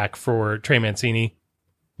get back for Trey Mancini,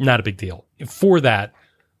 not a big deal. For that,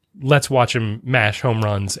 let's watch him mash home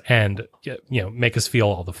runs and make us feel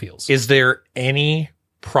all the feels. Is there any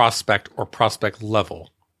prospect or prospect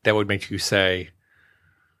level that would make you say?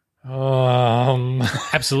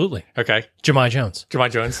 Absolutely. Okay. Jahmai Jones.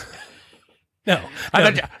 No.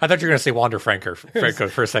 I thought you were going to say Wander Franco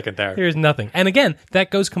for a second there. Here's nothing. And again,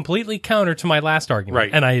 that goes completely counter to my last argument.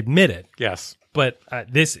 Right. And I admit it. Yes. But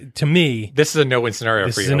this, to me... This is a no-win scenario for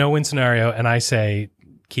you. This is a no-win scenario, and I say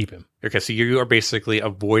keep him. Okay, so you are basically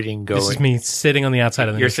avoiding going... This is me sitting on the outside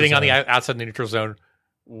of the You're neutral sitting zone. on the outside of the neutral zone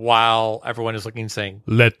while everyone is looking and saying...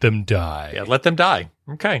 Let them die. Yeah, let them die.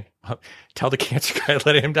 Okay. Tell the cancer guy,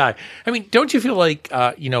 let him die. I mean, don't you feel like,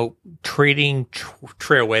 trading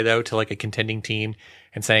Trey away, though, to like a contending team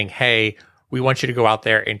and saying, hey, we want you to go out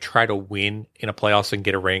there and try to win in a playoffs and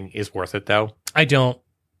get a ring is worth it, though? I don't.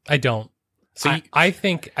 So I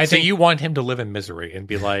think you want him to live in misery and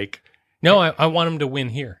be like... No, I want him to win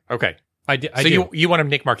here. Okay. I so do. You want him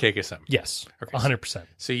Nick Markakis him? Yes. Okay. 100%.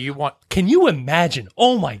 So you want... Can you imagine?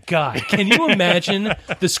 Oh, my God. Can you imagine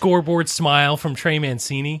the scoreboard smile from Trey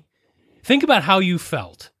Mancini Think about how you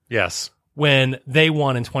felt Yes. when they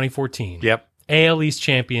won in 2014. Yep. AL East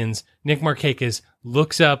champions. Nick Markakis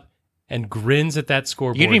looks up and grins at that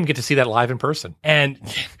scoreboard. You didn't even get to see that live in person. and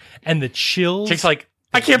the chills Chick's like,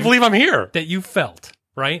 I can't believe I'm here. that you felt,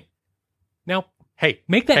 right? Now, Hey,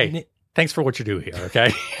 make that hey, thanks for what you do here,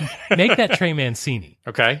 okay? make that Trey Mancini.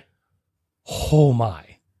 Okay. Oh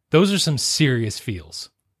my. Those are some serious feels.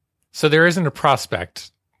 So there isn't a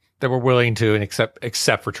prospect that we're willing to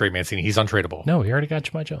except for Trey Mancini. He's untradeable. No, he already got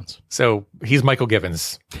Jahmai Jones. So he's Michael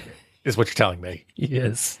Givens, is what you're telling me.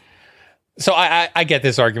 Yes. So I get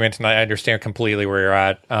this argument, and I understand completely where you're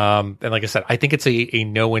at. And like I said, I think it's a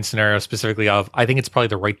no-win scenario specifically of, I think it's probably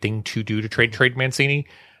the right thing to do to trade Mancini.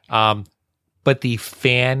 But the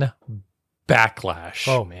fan backlash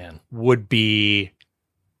Oh man. would be,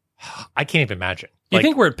 I can't even imagine. You Like,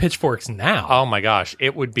 think we're at pitchforks now? oh my gosh,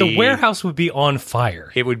 it would be, the warehouse would be on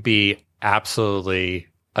fire. it would be absolutely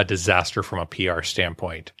a disaster from a PR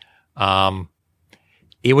standpoint.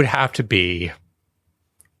 It would have to be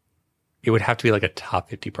like a top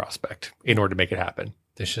 50 prospect in order to make it happen.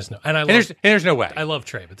 There's just no. And there's no way. I love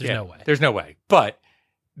Trey, but there's Yeah, no way. There's no way. But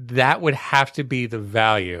that would have to be the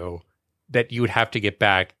value that you would have to get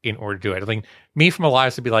back in order to do it. I think me from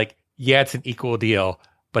Elias would be like, yeah, it's an equal deal,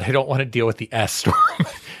 but I don't want to deal with the S storm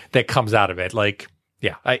that comes out of it. Like,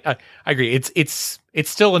 yeah, I agree. It's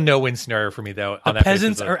still a no-win scenario for me though. The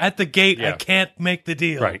peasants are at the gate. Yeah. I can't make the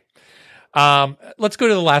deal. Right. Let's go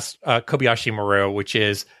to the last Kobayashi Maru, which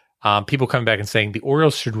is people coming back and saying the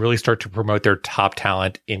Orioles should really start to promote their top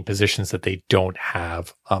talent in positions that they don't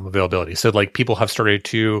have availability. So like people have started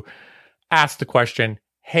to ask the question,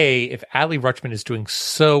 hey, if Adley Rutschman is doing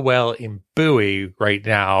so well in Bowie right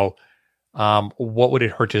now, what would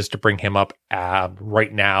it hurt just to bring him up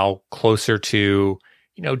right now closer to,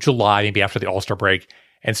 July, maybe after the All-Star break,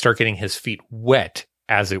 and start getting his feet wet,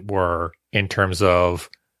 as it were, in terms of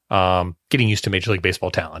getting used to Major League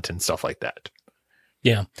Baseball talent and stuff like that.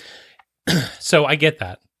 Yeah. So I get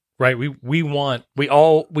that, right? We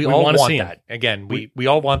all wanna want see him. that. Again, we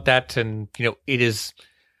all want that, and it is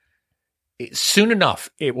soon enough.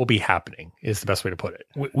 It will be happening. Is the best way to put it.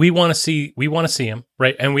 we want to see him,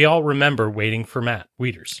 right? And we all remember waiting for Matt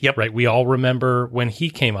Wieters. Yep. Right. We all remember when he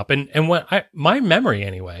came up, and when my memory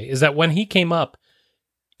anyway is that when he came up,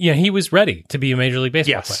 he was ready to be a Major League Baseball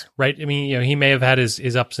Yes. player, right? I mean, he may have had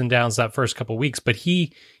his ups and downs that first couple of weeks, but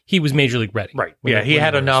he was Major League ready. Right. when Yeah. the- He when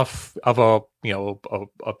had the- enough of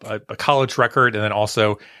a college record, and then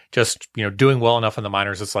also just doing well enough in the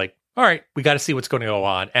minors. It's like, all right, we got to see what's going to go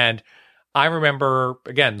on. And I remember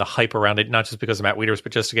again the hype around it, not just because of Matt Wieters,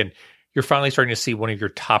 but just again, you're finally starting to see one of your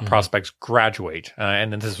top prospects graduate.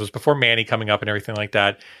 And then this was before Manny coming up and everything like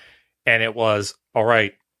that. And it was, all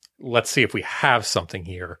right, let's see if we have something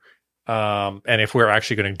here. And if we're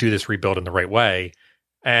actually going to do this rebuild in the right way.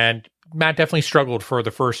 And Matt definitely struggled for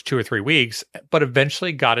the first 2 or 3 weeks, but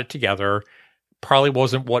eventually got it together. Probably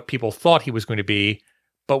wasn't what people thought he was going to be,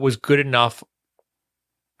 but was good enough,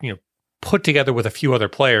 put together with a few other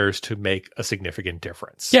players to make a significant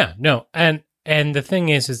difference. Yeah, no. And the thing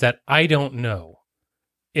is that I don't know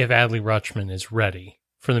if Adley Rutschman is ready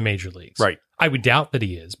for the major leagues. Right. I would doubt that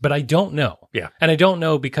he is, but I don't know. Yeah. And I don't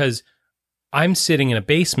know because I'm sitting in a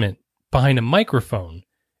basement behind a microphone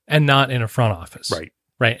and not in a front office. Right.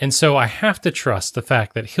 Right. And so I have to trust the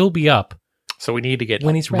fact that he'll be up. So we need to get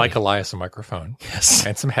When he's ready. Mike Elias a microphone Yes.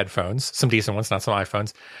 and some headphones, some decent ones, not some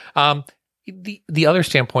iPhones. The other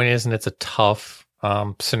standpoint is, and it's a tough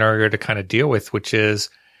scenario to kind of deal with, which is,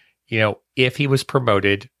 if he was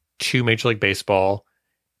promoted to Major League Baseball,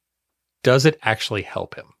 does it actually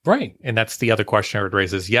help him? Right. And that's the other question I would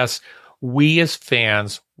raise is, yes, we as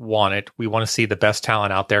fans want it. We want to see the best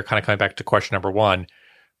talent out there, kind of coming back to question number one,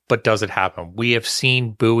 but does it happen? We have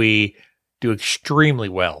seen Bowie do extremely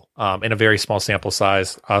well in a very small sample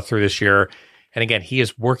size through this year. And again, he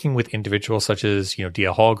is working with individuals such as,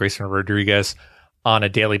 DL Hall, Grayson Rodriguez on a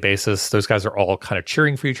daily basis. Those guys are all kind of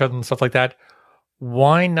cheering for each other and stuff like that.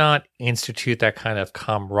 Why not institute that kind of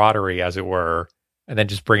camaraderie, as it were, and then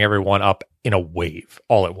just bring everyone up in a wave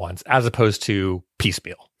all at once, as opposed to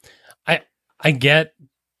piecemeal? I get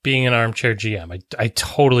being an armchair GM. I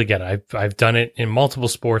totally get it. I've done it in multiple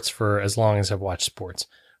sports for as long as I've watched sports.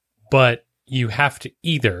 But you have to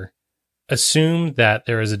either assume that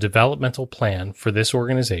there is a developmental plan for this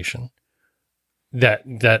organization, that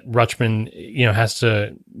Rutschman, has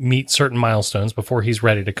to meet certain milestones before he's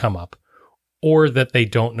ready to come up, or that they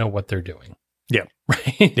don't know what they're doing. Yeah.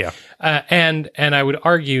 Right. Yeah. And I would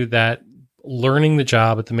argue that learning the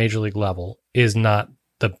job at the major league level is not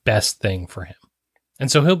the best thing for him.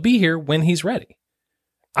 And so he'll be here when he's ready.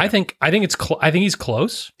 I think it's I think he's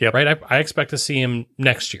close. Yep. Right. I expect to see him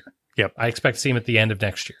next year. Yep. I expect to see him at the end of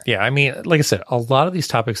next year. Yeah, I mean, like I said, a lot of these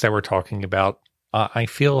topics that we're talking about, I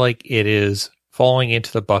feel like it is falling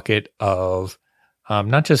into the bucket of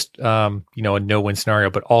not just a no-win scenario,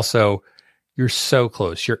 but also you're so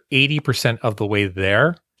close. You're 80% of the way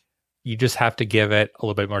there. You just have to give it a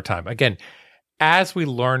little bit more time. Again, as we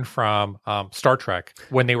learned from Star Trek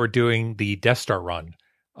when they were doing the Death Star run.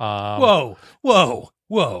 Whoa.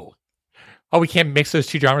 Oh, we can't mix those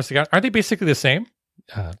two genres together. Aren't they basically the same?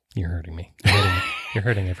 You're hurting me. You're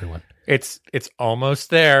hurting everyone. It's almost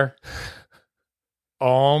there.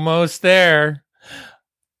 Almost there.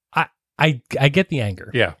 I get the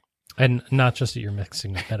anger. Yeah. And not just that you're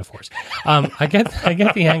mixing metaphors. I get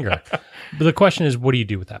the anger. But the question is, what do you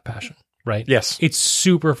do with that passion? Right? Yes. It's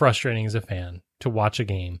super frustrating as a fan to watch a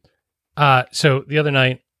game. So the other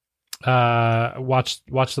night,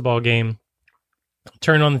 watched the ball game,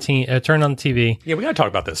 turn on the TV. Yeah, we got to talk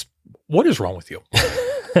about this. What is wrong with you?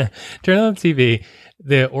 Turn on the TV.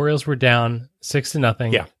 The Orioles were down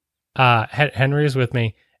 6-0. Yeah. Henry was with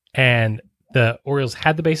me, and the Orioles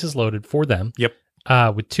had the bases loaded for them. Yep.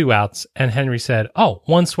 With 2 outs, and Henry said, "Oh,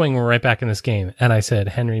 1 swing, we're right back in this game." And I said,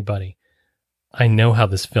 "Henry, buddy, I know how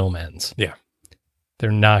this film ends. Yeah.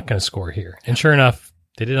 They're not going to score here." And sure enough,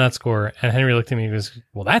 they did not score. And Henry looked at me and goes,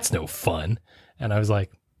 "Well, that's no fun." And I was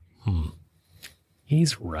like,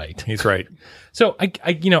 he's right. He's right. So I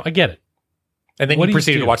get it. And then What do you you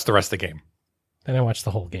proceeded do? to watch the rest of the game. Then I watched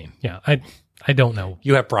the whole game. Yeah. I don't know.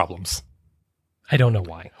 You have problems. I don't know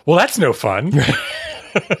why. Well, that's no fun.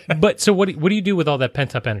 But so what do you do with all that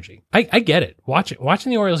pent up energy? I get it. Watching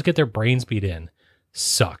the Orioles get their brains beat in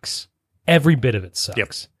sucks. Every bit of it sucks. Yep.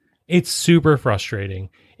 It's super frustrating.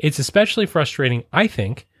 It's especially frustrating, I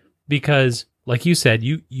think, because like you said,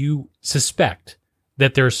 you suspect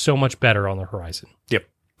that there's so much better on the horizon. Yep.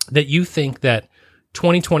 That you think that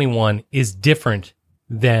 2021 is different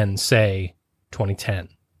than, say, 2010,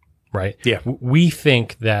 right? Yeah. We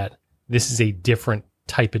think that this is a different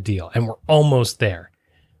type of deal, and we're almost there.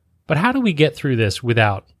 But how do we get through this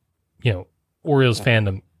without, Orioles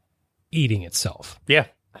fandom eating itself? Yeah.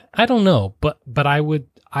 I don't know, but I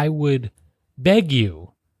would beg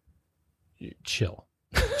you, chill.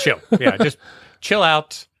 Chill. Yeah. Just chill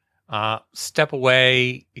out. Step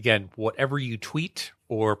away. Again, whatever you tweet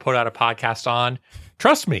or put out a podcast on,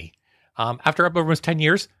 trust me, after almost 10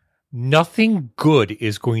 years, nothing good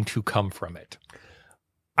is going to come from it.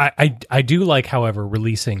 I do like, however,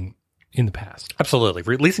 releasing in the past. Absolutely.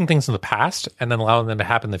 Releasing things in the past and then allowing them to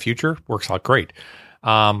happen in the future works out great.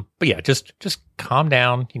 But yeah, just calm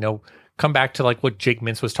down, come back to like what Jake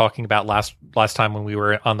Mintz was talking about last time when we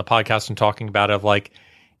were on the podcast and talking about of like,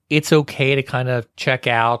 it's okay to kind of check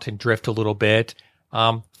out and drift a little bit.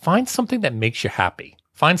 Find something that makes you happy.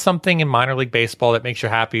 Find something in minor league baseball that makes you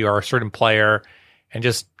happy or a certain player and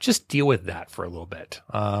just deal with that for a little bit.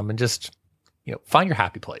 And just, find your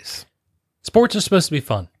happy place. Sports are supposed to be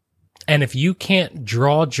fun. And if you can't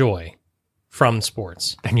draw joy from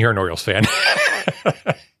sports, And you're an Orioles fan.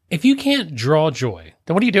 if you can't draw joy,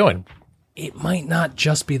 Then what are you doing? it might not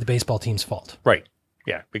just be the baseball team's fault. Right.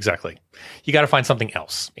 Yeah, exactly. You got to find something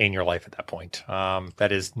else in your life at that point.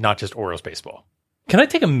 That is not just Orioles baseball. Can I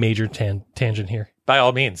take a major tangent here? By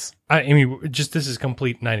all means. I mean, this is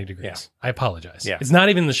complete 90 degrees. Yeah. I apologize. Yeah. It's not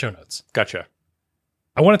even in the show notes. Gotcha.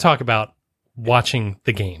 I want to talk about watching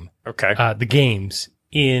the game, Okay. the games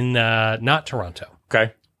in not Toronto,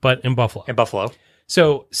 Okay. but in Buffalo. In Buffalo.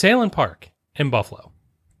 So Salem Park in Buffalo,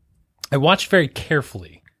 I watched very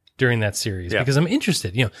carefully during that series because I'm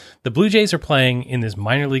interested. The Blue Jays are playing in this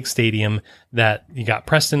minor league stadium that you got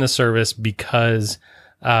pressed into service because,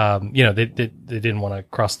 they didn't want to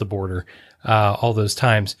cross the border all those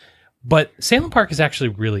times. But Salem Park is actually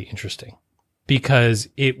really interesting because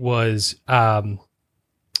it was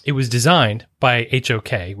designed by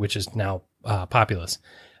HOK, which is now Populous.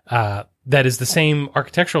 That is the same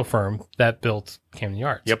architectural firm that built Camden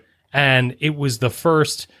Yards. Yep. And it was the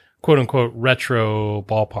first quote unquote retro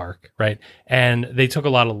ballpark, right? And they took a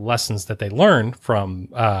lot of lessons that they learned from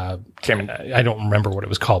Camden. I don't remember what it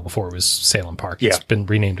was called before it was Salem Park. Yeah. It's been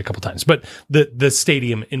renamed a couple times. But the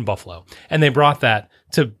stadium in Buffalo. And they brought that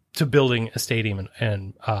to building a stadium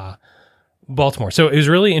in Baltimore. So it was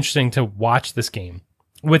really interesting to watch this game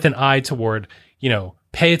with an eye toward,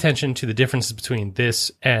 pay attention to the differences between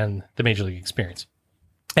this and the Major League experience.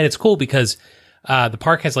 And it's cool because the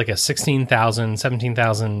park has like a 16,000,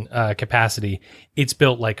 17,000 capacity. It's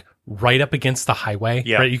built like right up against the highway.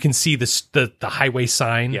 Yeah. Right? You can see the highway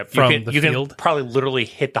sign Yep. from you the can field. probably literally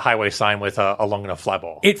hit the highway sign with a long enough fly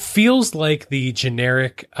ball. It feels like the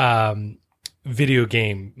generic video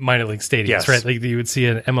game minor league stadiums, Yes. right? Like you would see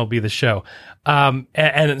an MLB The Show.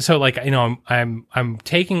 And so like, you know, I'm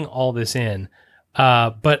taking all this in,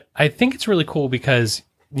 but I think it's really cool because,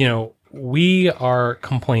 you know, we are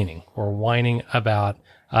complaining or whining about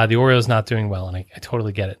the Orioles not doing well, and I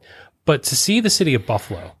totally get it. But to see the city of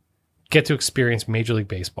Buffalo get to experience Major League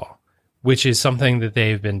Baseball, which is something that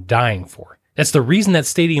they've been dying for. That's the reason that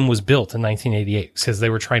stadium was built in 1988, because they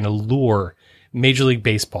were trying to lure Major League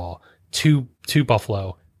Baseball to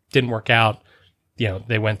Buffalo. Didn't work out. You know,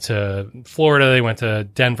 they went to Florida, they went to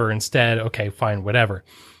Denver instead. Okay, fine, whatever.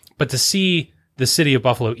 But to see the city of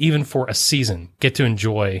Buffalo, even for a season, get to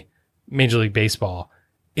enjoy Major League Baseball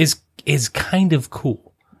is kind of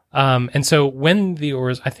cool. And so when the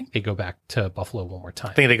Orioles, I think they go back to Buffalo one more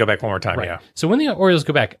time. I think they go back one more time. Right. Yeah. So when the Orioles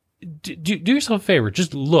go back, do yourself a favor.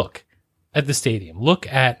 Just look at the stadium. Look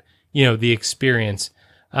at, you know, the experience.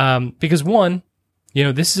 Because one, you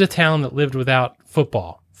know, this is a town that lived without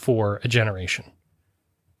football for a generation.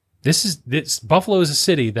 Buffalo is a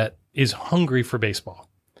city that is hungry for baseball.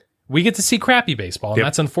 We get to see crappy baseball, and Yep.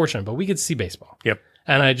 that's unfortunate, but we get to see baseball. Yep.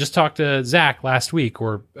 And I just talked to Zach last week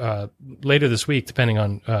or later this week, depending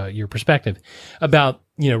on your perspective, about,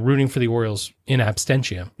 you know, rooting for the Orioles in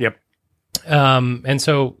absentia. Yep. And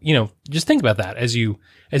so, you know, just think about that as you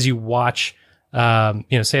watch, you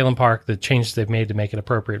know, Salem Park, the changes they've made to make it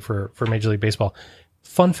appropriate for Major League Baseball.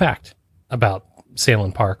 Fun fact about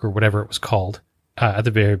Salem Park, or whatever it was called at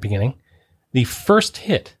the very beginning: the first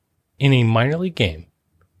hit in a minor league game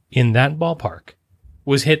in that ballpark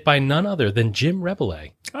was hit by none other than Jim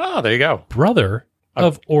Rabelais, Oh, there you go. brother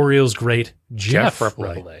of Orioles great Jeff Jeff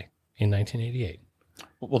Rabelais, Rabelais. in 1988.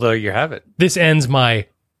 Well, there you have it. This ends my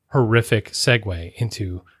horrific segue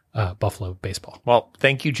into Buffalo baseball. Well,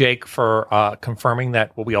 thank you, Jake, for confirming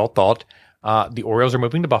that what we all thought. The Orioles are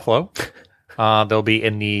moving to Buffalo. They'll be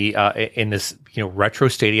in the in this, you know, retro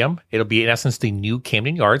stadium. It'll be in essence the new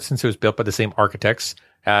Camden Yards, since it was built by the same architects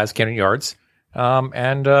as Camden Yards.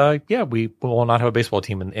 Yeah, we will not have a baseball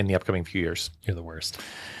team in the upcoming few years. You're the worst.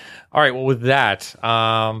 All right. Well, with that,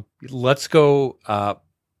 let's go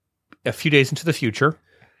a few days into the future,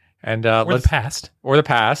 and Or the past. the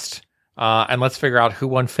past, and let's figure out who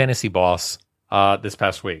won Fantasy Boss this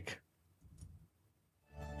past week.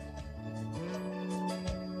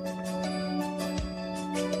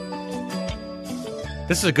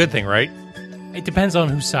 This is a good thing, right? It depends on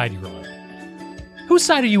whose side you're on. Whose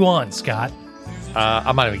side are you on, Scott?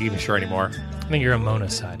 I'm not even sure anymore. I think you're on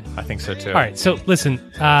Mona's side. I think so too. All right. So listen,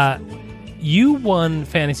 you won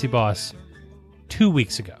Fantasy Boss 2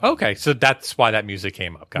 weeks ago. Okay, so that's why that music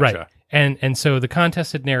came up. Gotcha. Right. And so the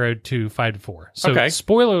contest had narrowed to 5-4. So Okay.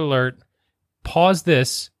 spoiler alert, pause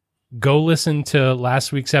this, go listen to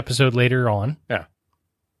last week's episode later on. Yeah.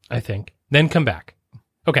 I think. Then come back.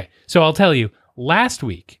 Okay. So I'll tell you, last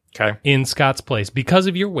week Okay. in Scott's place, because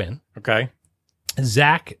of your win, Okay.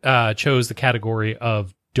 Zach chose the category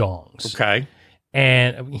of dongs. Okay.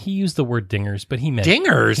 And he used the word dingers, but he meant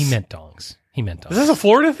Dingers? He meant dongs. He meant dongs. Is this a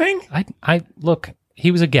Florida thing? I look,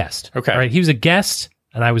 he was a guest. Okay. All right. He was a guest,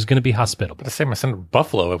 and I was going to be hospitable. I say my son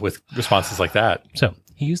Buffalo with responses like that. So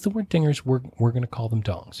he used the word dingers. We're going to call them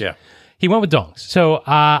dongs. Yeah. He went with dongs. So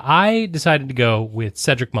I decided to go with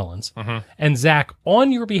Cedric Mullins. And Zach,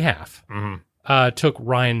 on your behalf, took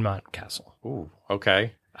Ryan Mountcastle. Ooh.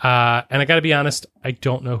 Okay. And I got to be honest, I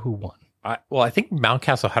don't know who won. I think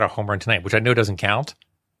Mountcastle had a home run tonight, which I know doesn't count.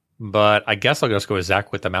 But I guess I'll just go with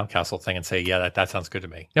Zach with the Mountcastle thing and say, yeah, that sounds good to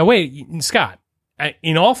me. Now, wait, Scott,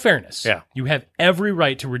 in all fairness, Yeah. you have every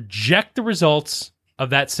right to reject the results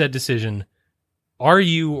of that said decision. Are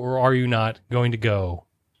you or are you not going to go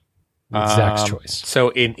with Zach's choice?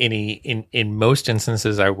 So in most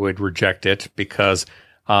instances, I would reject it because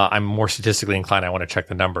I'm more statistically inclined. I want to check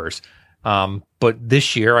the numbers. But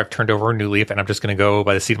this year I've turned over a new leaf and I'm just going to go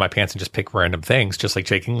by the seat of my pants and just pick random things, just like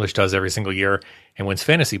Jake English does every single year and wins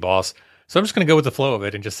Fantasy Boss. So I'm just going to go with the flow of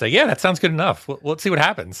it and just say, yeah, that sounds good enough. Let's see what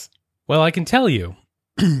happens. Well, I can tell you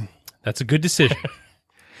that's a good decision.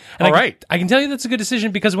 And All right. I can tell you that's a good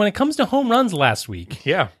decision because when it comes to home runs last week,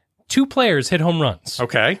 Yeah. 2 players hit home runs.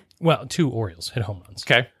 Okay. Well, 2 Orioles hit home runs.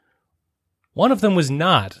 Okay. One of them was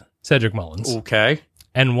not Cedric Mullins, Okay.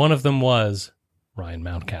 and one of them was Ryan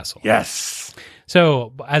Mountcastle. Yes.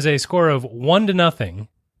 So, as a score of 1-0,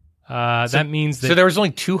 that means that So there was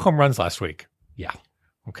only 2 home runs last week. yeah,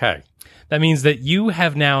 Okay. that means that you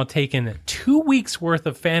have now taken 2 weeks worth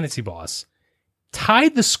of Fantasy Boss,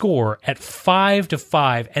 tied the score at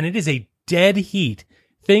 5-5, and it is a dead heat.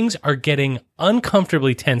 Things are getting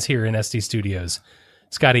uncomfortably tense here in SD Studios.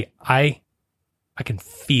 Scotty, I can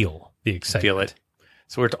feel the excitement. Feel it.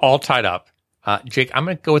 So we're all tied up. Jake, I'm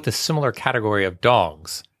going to go with a similar category of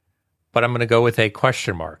dongs, but I'm going to go with a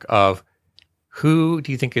question mark of who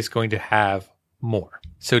do you think is going to have more?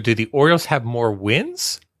 So do the Orioles have more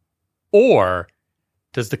wins, or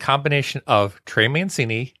does the combination of Trey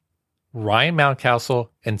Mancini, Ryan Mountcastle,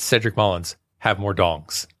 and Cedric Mullins have more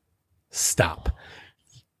dongs? Stop.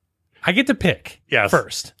 I get to pick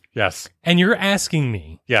first. Yes. And you're asking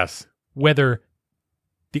me Yes. whether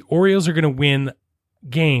the Orioles are going to win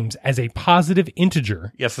games as a positive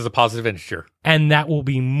integer, Yes, as a positive integer. and that will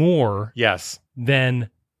be more Yes. than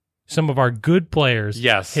some of our good players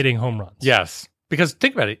Yes. hitting home runs. Yes. Because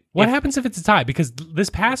think about it. What If- happens if it's a tie? Because this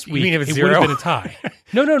past You week, mean if it it's would have zero? been a tie.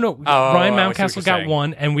 No. Ryan I see what Mountcastle you're got saying.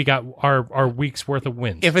 one, and we got our week's worth of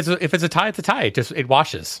wins. If it's a tie, it's a tie. It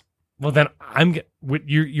washes. Well, then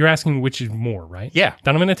you're asking which is more, right? Yeah.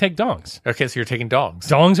 Then I'm going to take dongs. Okay, so you're taking dongs.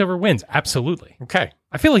 Dongs over wins, absolutely. Okay.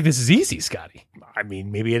 I feel like this is easy, Scotty. I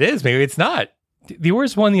mean, maybe it is. Maybe it's not. The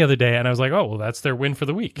Orioles won the other day, and I was like, oh, well, that's their win for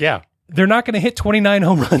the week. Yeah. They're not going to hit 29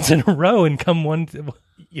 home runs in a row and come one.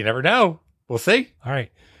 You never know. We'll see. All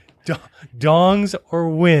right. Dongs or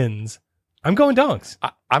wins? I'm going dongs.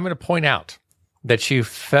 I'm going to point out that you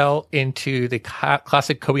fell into the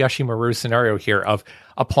classic Kobayashi Maru scenario here of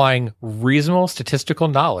applying reasonable statistical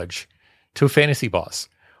knowledge to a fantasy boss,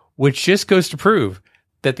 which just goes to prove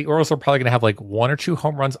that the Orioles are probably going to have like 1 or 2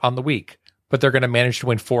 home runs on the week, but they're going to manage to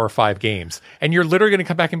win 4 or 5 games. And you're literally going to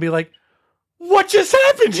come back and be like, what just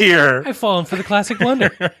happened here? I've fallen for the classic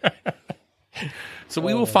blunder. So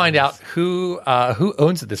we will find out who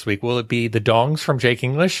owns it this week. Will it be the dongs from Jake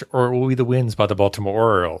English, or will it be the wins by the Baltimore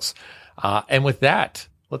Orioles? And with that,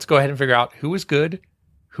 let's go ahead and figure out who is good,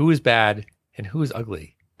 who is bad, and who is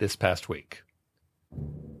ugly this past week.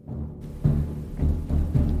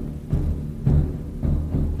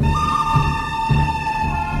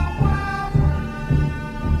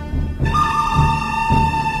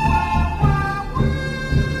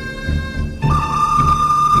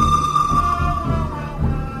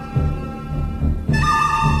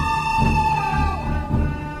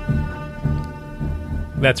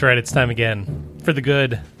 That's right. It's time again for the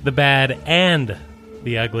good, the bad, and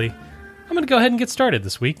the ugly. I'm going to go ahead and get started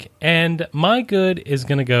this week. And my good is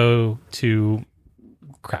going to go to...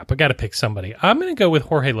 Crap, I got to pick somebody. I'm going to go with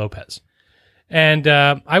Jorge Lopez. And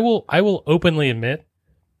I will openly admit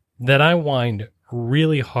that I whined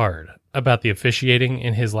really hard about the officiating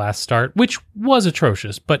in his last start, which was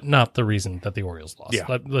atrocious, but not the reason that the Orioles lost.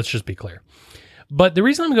 Yeah. Let's just be clear. But the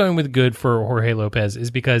reason I'm going with good for Jorge Lopez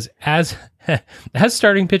is because as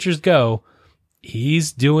starting pitchers go,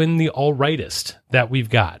 he's doing the all rightest that we've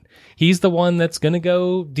got. He's the one that's going to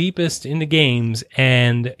go deepest into games.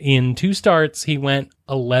 And in 2 starts, he went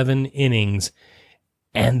 11 innings.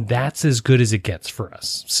 And that's as good as it gets for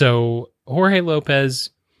us. So Jorge Lopez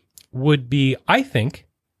would be, I think,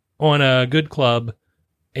 on a good club,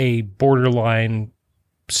 a borderline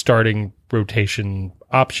starting rotation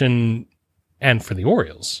option. And for the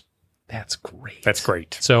Orioles, that's great. That's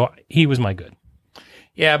great. So he was my good.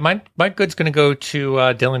 Yeah, my good's going to go to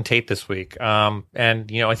Dylan Tate this week. And,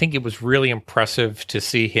 I think it was really impressive to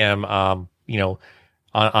see him,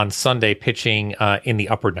 on Sunday pitching in the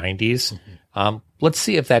upper 90s. Mm-hmm. Let's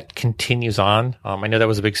see if that continues on. I know that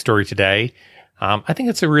was a big story today. I think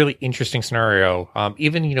it's a really interesting scenario.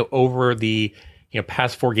 Even, over the,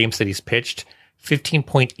 past 4 games that he's pitched,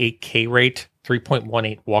 15.8 K rate,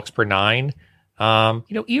 3.18 walks per 9.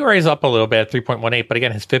 ERA is up a little bit at 3.18, but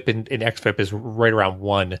again, his FIP and XFIP is right around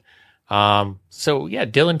 1. So yeah,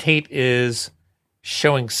 Dylan Tate is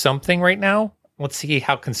showing something right now. Let's see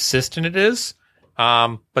how consistent it is.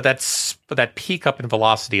 But that peak up in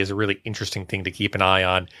velocity is a really interesting thing to keep an eye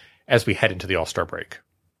on as we head into the All-Star break.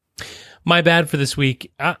 My bad for this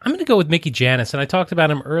week. I'm going to go with Mickey Janis, and I talked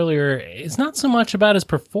about him earlier. It's not so much about his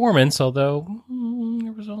performance, although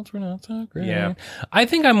the results were not so great. Yeah. I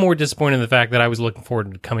think I'm more disappointed in the fact that I was looking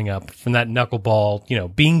forward to coming up from that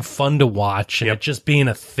knuckleball, being fun to watch and it just being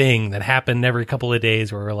a thing that happened every couple of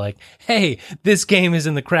days where we're like, hey, this game is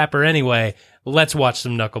in the crapper anyway. Let's watch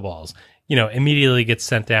some knuckleballs. Immediately gets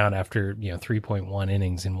sent down after, 3.1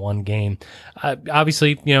 innings in one game.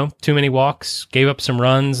 Obviously, too many walks, gave up some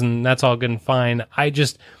runs, and that's all good and fine. I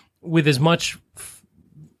just, with as much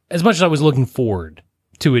as I was looking forward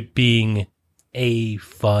to it being a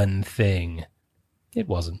fun thing, it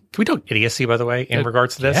wasn't. Can we talk idiocy, by the way, in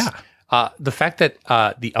regards to this? Yeah. The fact that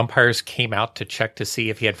the umpires came out to check to see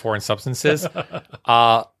if he had foreign substances,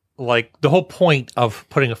 like the whole point of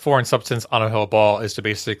putting a foreign substance on a ball is to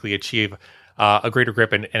basically achieve a greater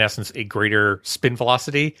grip and, in essence, a greater spin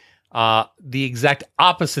velocity. The exact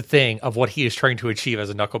opposite thing of what he is trying to achieve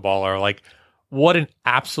as a knuckleballer. Like, what an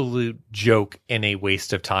absolute joke and a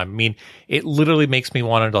waste of time. I mean, it literally makes me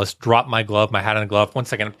want to just drop my glove, my hat on the glove. 1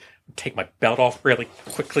 second, take my belt off really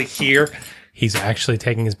quickly here. He's actually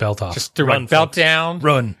taking his belt off. Just threw my belt down.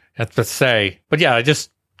 Run. That's to say. But yeah, just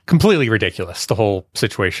completely ridiculous, the whole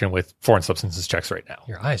situation with foreign substances checks right now.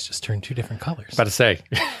 Your eyes just turned 2 different colors. About to say.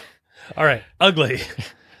 All right. Ugly.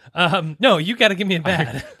 No, you got to give me a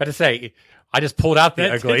bad. About to say, I just pulled out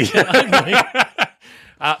the ugly.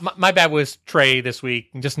 My bad was Trey this week.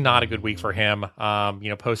 Just not a good week for him.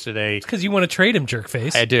 Posted It's because you want to trade him,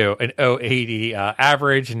 jerkface. I do. An 080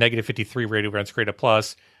 average, and -53 rated runs created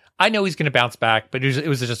plus. I know he's going to bounce back, but it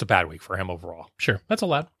was just a bad week for him overall. Sure. That's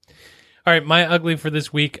allowed. All right. My ugly for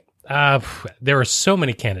this week. There are so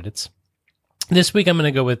many candidates. This week, I'm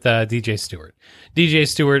going to go with DJ Stewart. DJ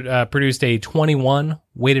Stewart produced a 21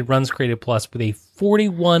 weighted runs created plus with a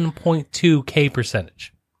 41.2 K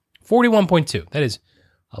percentage. 41.2. That is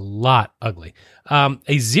a lot ugly.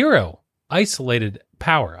 A 0 isolated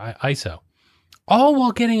power, ISO, all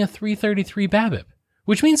while getting a 333 BABIP,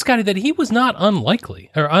 which means, Scotty, that he was not unlucky.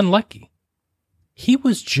 He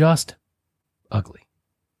was just ugly.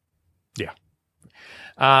 Yeah.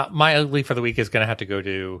 My ugly for the week is going to have to go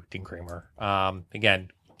to Dean Kramer.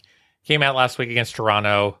 Again, came out last week against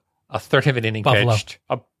Toronto, a third of an inning Buffalo. pitched.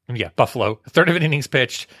 Buffalo. A third of an innings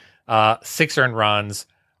pitched, 6 earned runs,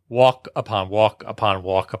 walk upon walk upon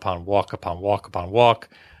walk upon walk upon walk upon walk.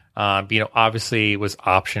 Obviously was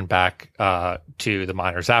optioned back to the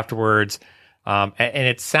minors afterwards. And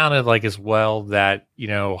it sounded like as well that,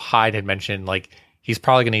 Hyde had mentioned, like, he's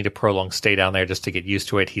probably going to need a prolonged stay down there just to get used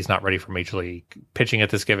to it. He's not ready for major league pitching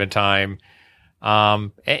at this given time.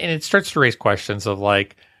 And it starts to raise questions of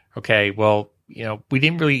like, okay, well,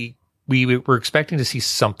 we were expecting to see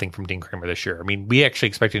something from Dean Kramer this year. I mean, we actually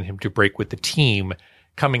expected him to break with the team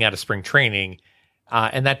coming out of spring training,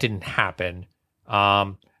 and that didn't happen.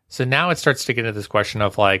 So now it starts to get into this question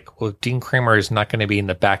of like, well, if Dean Kramer is not going to be in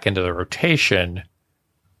the back end of the rotation,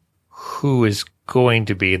 who is going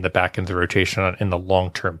to be in the back end of the rotation in the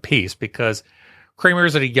long-term piece? Because Kramer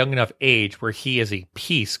is at a young enough age where he is a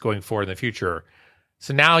piece going forward in the future.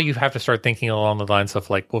 So now you have to start thinking along the lines of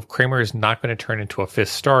like, well, if Kramer is not going to turn into a fifth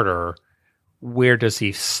starter, where does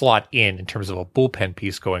he slot in terms of a bullpen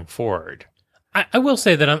piece going forward? I will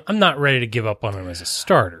say that I'm not ready to give up on him as a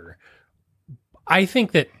starter. I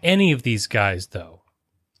think that any of these guys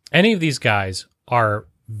are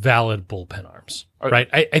valid bullpen arms, right?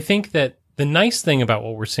 I think that the nice thing about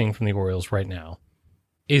what we're seeing from the Orioles right now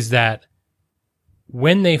is that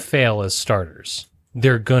when they fail as starters,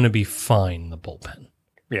 they're going to be fine in the bullpen.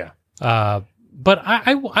 Yeah. But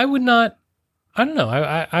I would not. I don't know.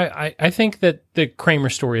 I think that the Kramer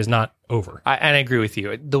story is not over. And I agree with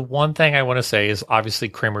you. The one thing I want to say is obviously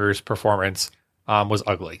Kramer's performance was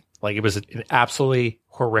ugly. Like, it was an absolutely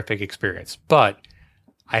horrific experience. But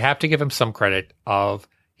I have to give him some credit of,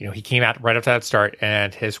 he came out right after that start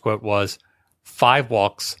and his quote was, 5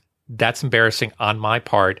 walks. That's embarrassing on my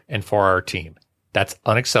part and for our team. That's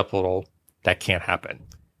unacceptable. That can't happen.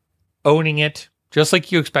 Owning it, just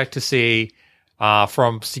like you expect to see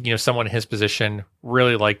from someone in his position.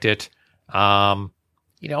 Really liked it. I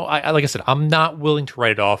like I said, I'm not willing to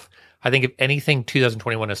write it off. I think if anything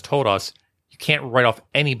 2021 has told us, you can't write off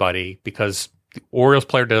anybody because the Orioles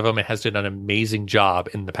player development has done an amazing job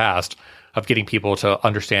in the past of getting people to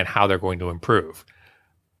understand how they're going to improve.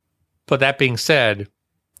 But that being said,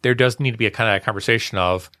 there does need to be a kind of conversation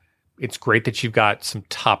of, it's great that you've got some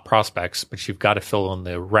top prospects, but you've got to fill in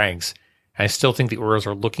the ranks. And I still think the Orioles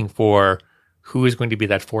are looking for who is going to be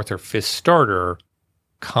that 4th or 5th starter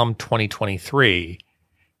come 2023.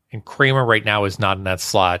 And Kramer right now is not in that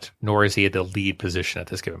slot, nor is he at the lead position at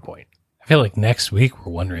this given point. I feel like next week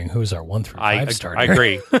we're wondering who's our 1 through 5 starter. I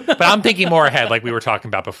agree. But I'm thinking more ahead like we were talking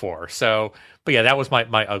about before. So, but yeah, that was my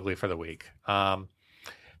ugly for the week.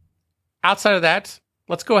 Outside of that,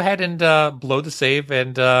 let's go ahead and blow the save,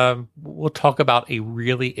 and we'll talk about a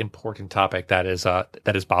really important topic that is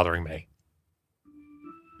bothering me.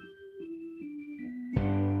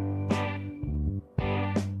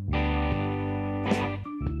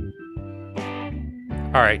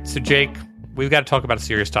 All right, so Jake, we've got to talk about a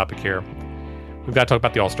serious topic here. We've got to talk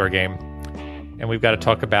about the All-Star Game, and we've got to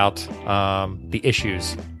talk about the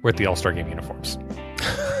issues with the All-Star Game uniforms.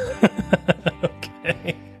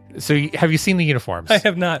 Okay. So have you seen the uniforms? I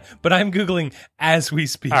have not, but I'm Googling as we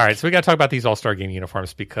speak. All right, so we got to talk about these All-Star Game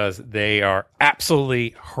uniforms because they are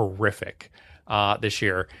absolutely horrific this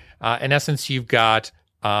year. In essence, you've got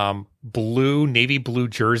navy blue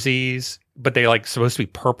jerseys, but they like supposed to be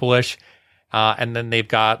purplish. And then they've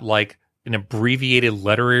got like an abbreviated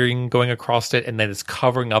lettering going across it, and then it's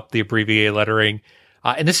covering up the abbreviated lettering.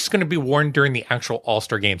 And this is going to be worn during the actual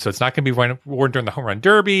All-Star game. So it's not going to be worn during the Home Run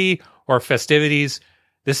Derby or festivities.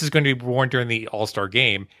 This is going to be worn during the All-Star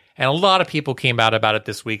game. And a lot of people came out about it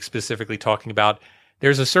this week, specifically talking about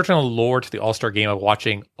there's a certain allure to the All-Star game of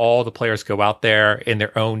watching all the players go out there in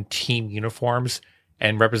their own team uniforms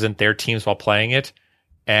and represent their teams while playing it.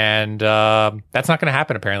 And that's not going to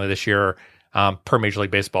happen apparently this year per Major League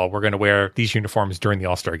Baseball. We're going to wear these uniforms during the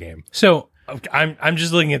All-Star game. So I'm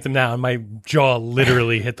just looking at them now, and my jaw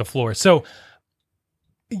literally hit the floor. So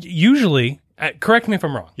usually, correct me if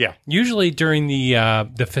I'm wrong. Yeah. Usually during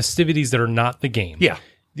the festivities that are not the game. Yeah.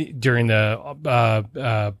 During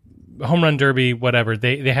the Home Run Derby, whatever,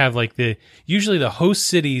 they have like usually the host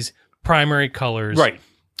city's primary colors, Right.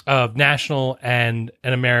 Of national and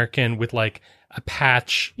an American with like a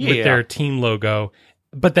patch with their team logo.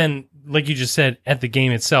 But then, like you just said, at the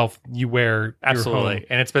game itself, you wear Absolutely. your home.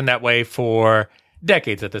 And it's been that way for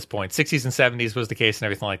decades at this point. 60s and 70s was the case and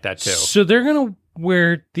everything like that too. So they're going to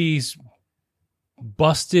wear these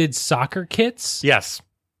busted soccer kits? Yes.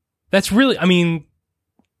 That's really, I mean,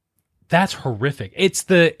 that's horrific. It's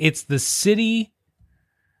the city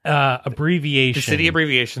abbreviation. The city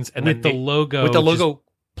abbreviations and with then the logo. with the just logo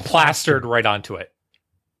plastered right onto it.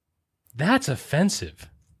 That's offensive.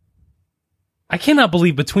 I cannot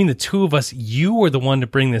believe between the two of us, you were the one to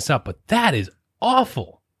bring this up, but that is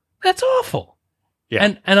awful. That's awful.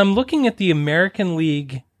 Yeah. And I'm looking at the American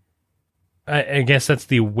League. I guess that's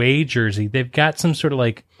the away jersey. They've got some sort of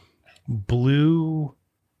like blue,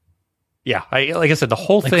 Yeah. Like I said, the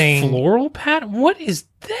whole like thing. floral pattern. What is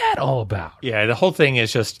that all about? Yeah, the whole thing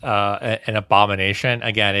is just an abomination.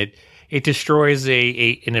 Again, it destroys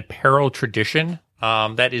an apparel tradition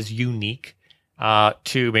that is unique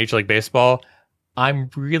to Major League Baseball. I'm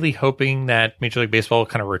really hoping that Major League Baseball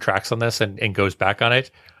kind of retracts on this and goes back on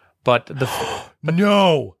it. But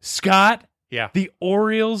No, Scott. yeah, The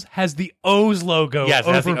Orioles has the O's logo yes,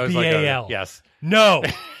 it has over the O's BAL. logo. Yes, No.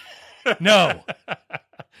 No.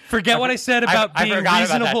 Forget what I said about I being forgot about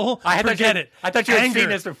that. reasonable. I thought Forget you- it. I thought you had Anger. seen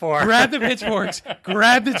this before. Grab the pitchforks.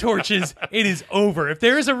 Grab the torches. It is over. If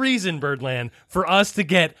there is a reason, Birdland, for us to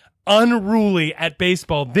get unruly at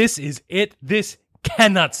baseball, this is it. This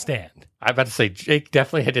cannot stand. I'm about to say Jake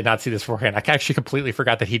definitely did not see this beforehand. I actually completely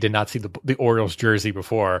forgot that he did not see the Orioles jersey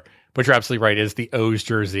before. But you're absolutely right. It is the O's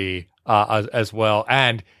jersey as well,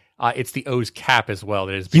 and it's the O's cap as well.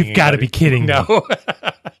 That is. You've got to be kidding me. No.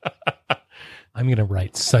 I'm going to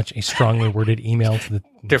write such a strongly worded email to the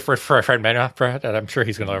Different for our friend Manfred, and I'm sure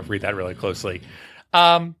he's going to read that really closely.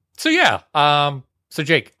 So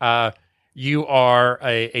Jake, you are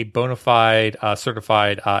a bona fide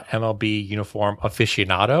certified MLB uniform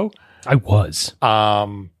aficionado. I was.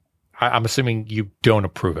 I'm assuming you don't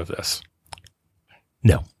approve of this.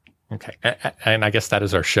 No. Okay, and I guess that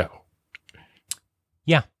is our show.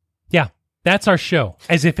 Yeah. That's our show,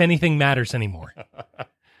 as if anything matters anymore.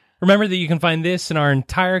 Remember that you can find this in our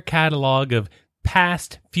entire catalog of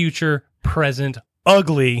past, future, present,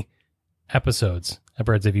 ugly episodes at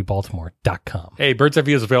birdseyeviewbaltimore.com. Hey, Bird's Eye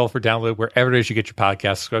View is available for download wherever it is you get your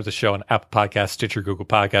podcasts. Subscribe to the show on Apple Podcasts, Stitcher, Google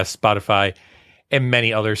Podcasts, Spotify, and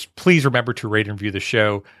many others. Please remember to rate and review the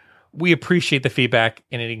show. We appreciate the feedback,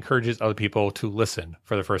 and it encourages other people to listen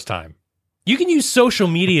for the first time. You can use social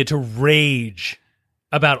media to rage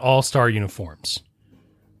about all-star uniforms.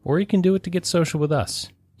 Or you can do it to get social with us.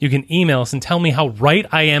 You can email us and tell me how right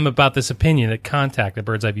I am about this opinion at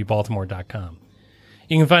contact@birdseyeviewbaltimore.com.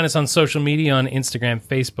 You can find us on social media on Instagram,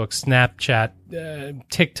 Facebook, Snapchat,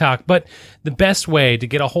 TikTok. But the best way to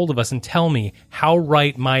get a hold of us and tell me how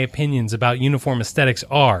right my opinions about uniform aesthetics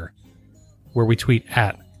are, where we tweet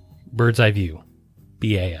at Bird's Eye View,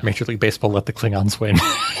 BAL. Major League Baseball let the Klingons win.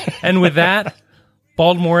 And with that,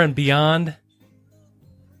 Baltimore and beyond,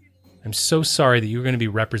 I'm so sorry that you're going to be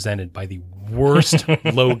represented by the worst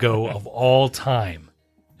logo of all time.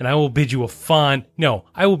 And I will bid you a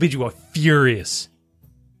furious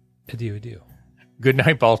adieu. Good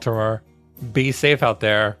night, Baltimore. Be safe out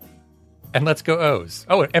there. And let's go O's.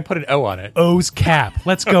 Oh, and put an O on it. O's cap.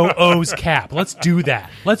 Let's go O's cap. Let's do that.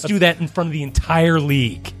 Let's do that in front of the entire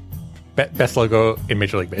league. Best logo in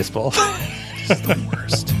Major League Baseball. This is the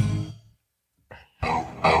worst.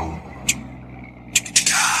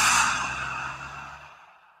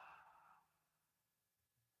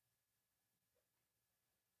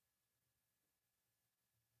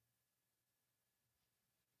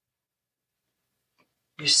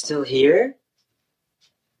 You're still here?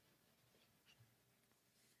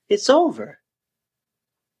 It's over.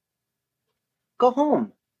 Go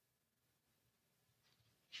home.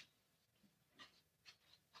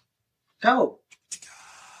 Go.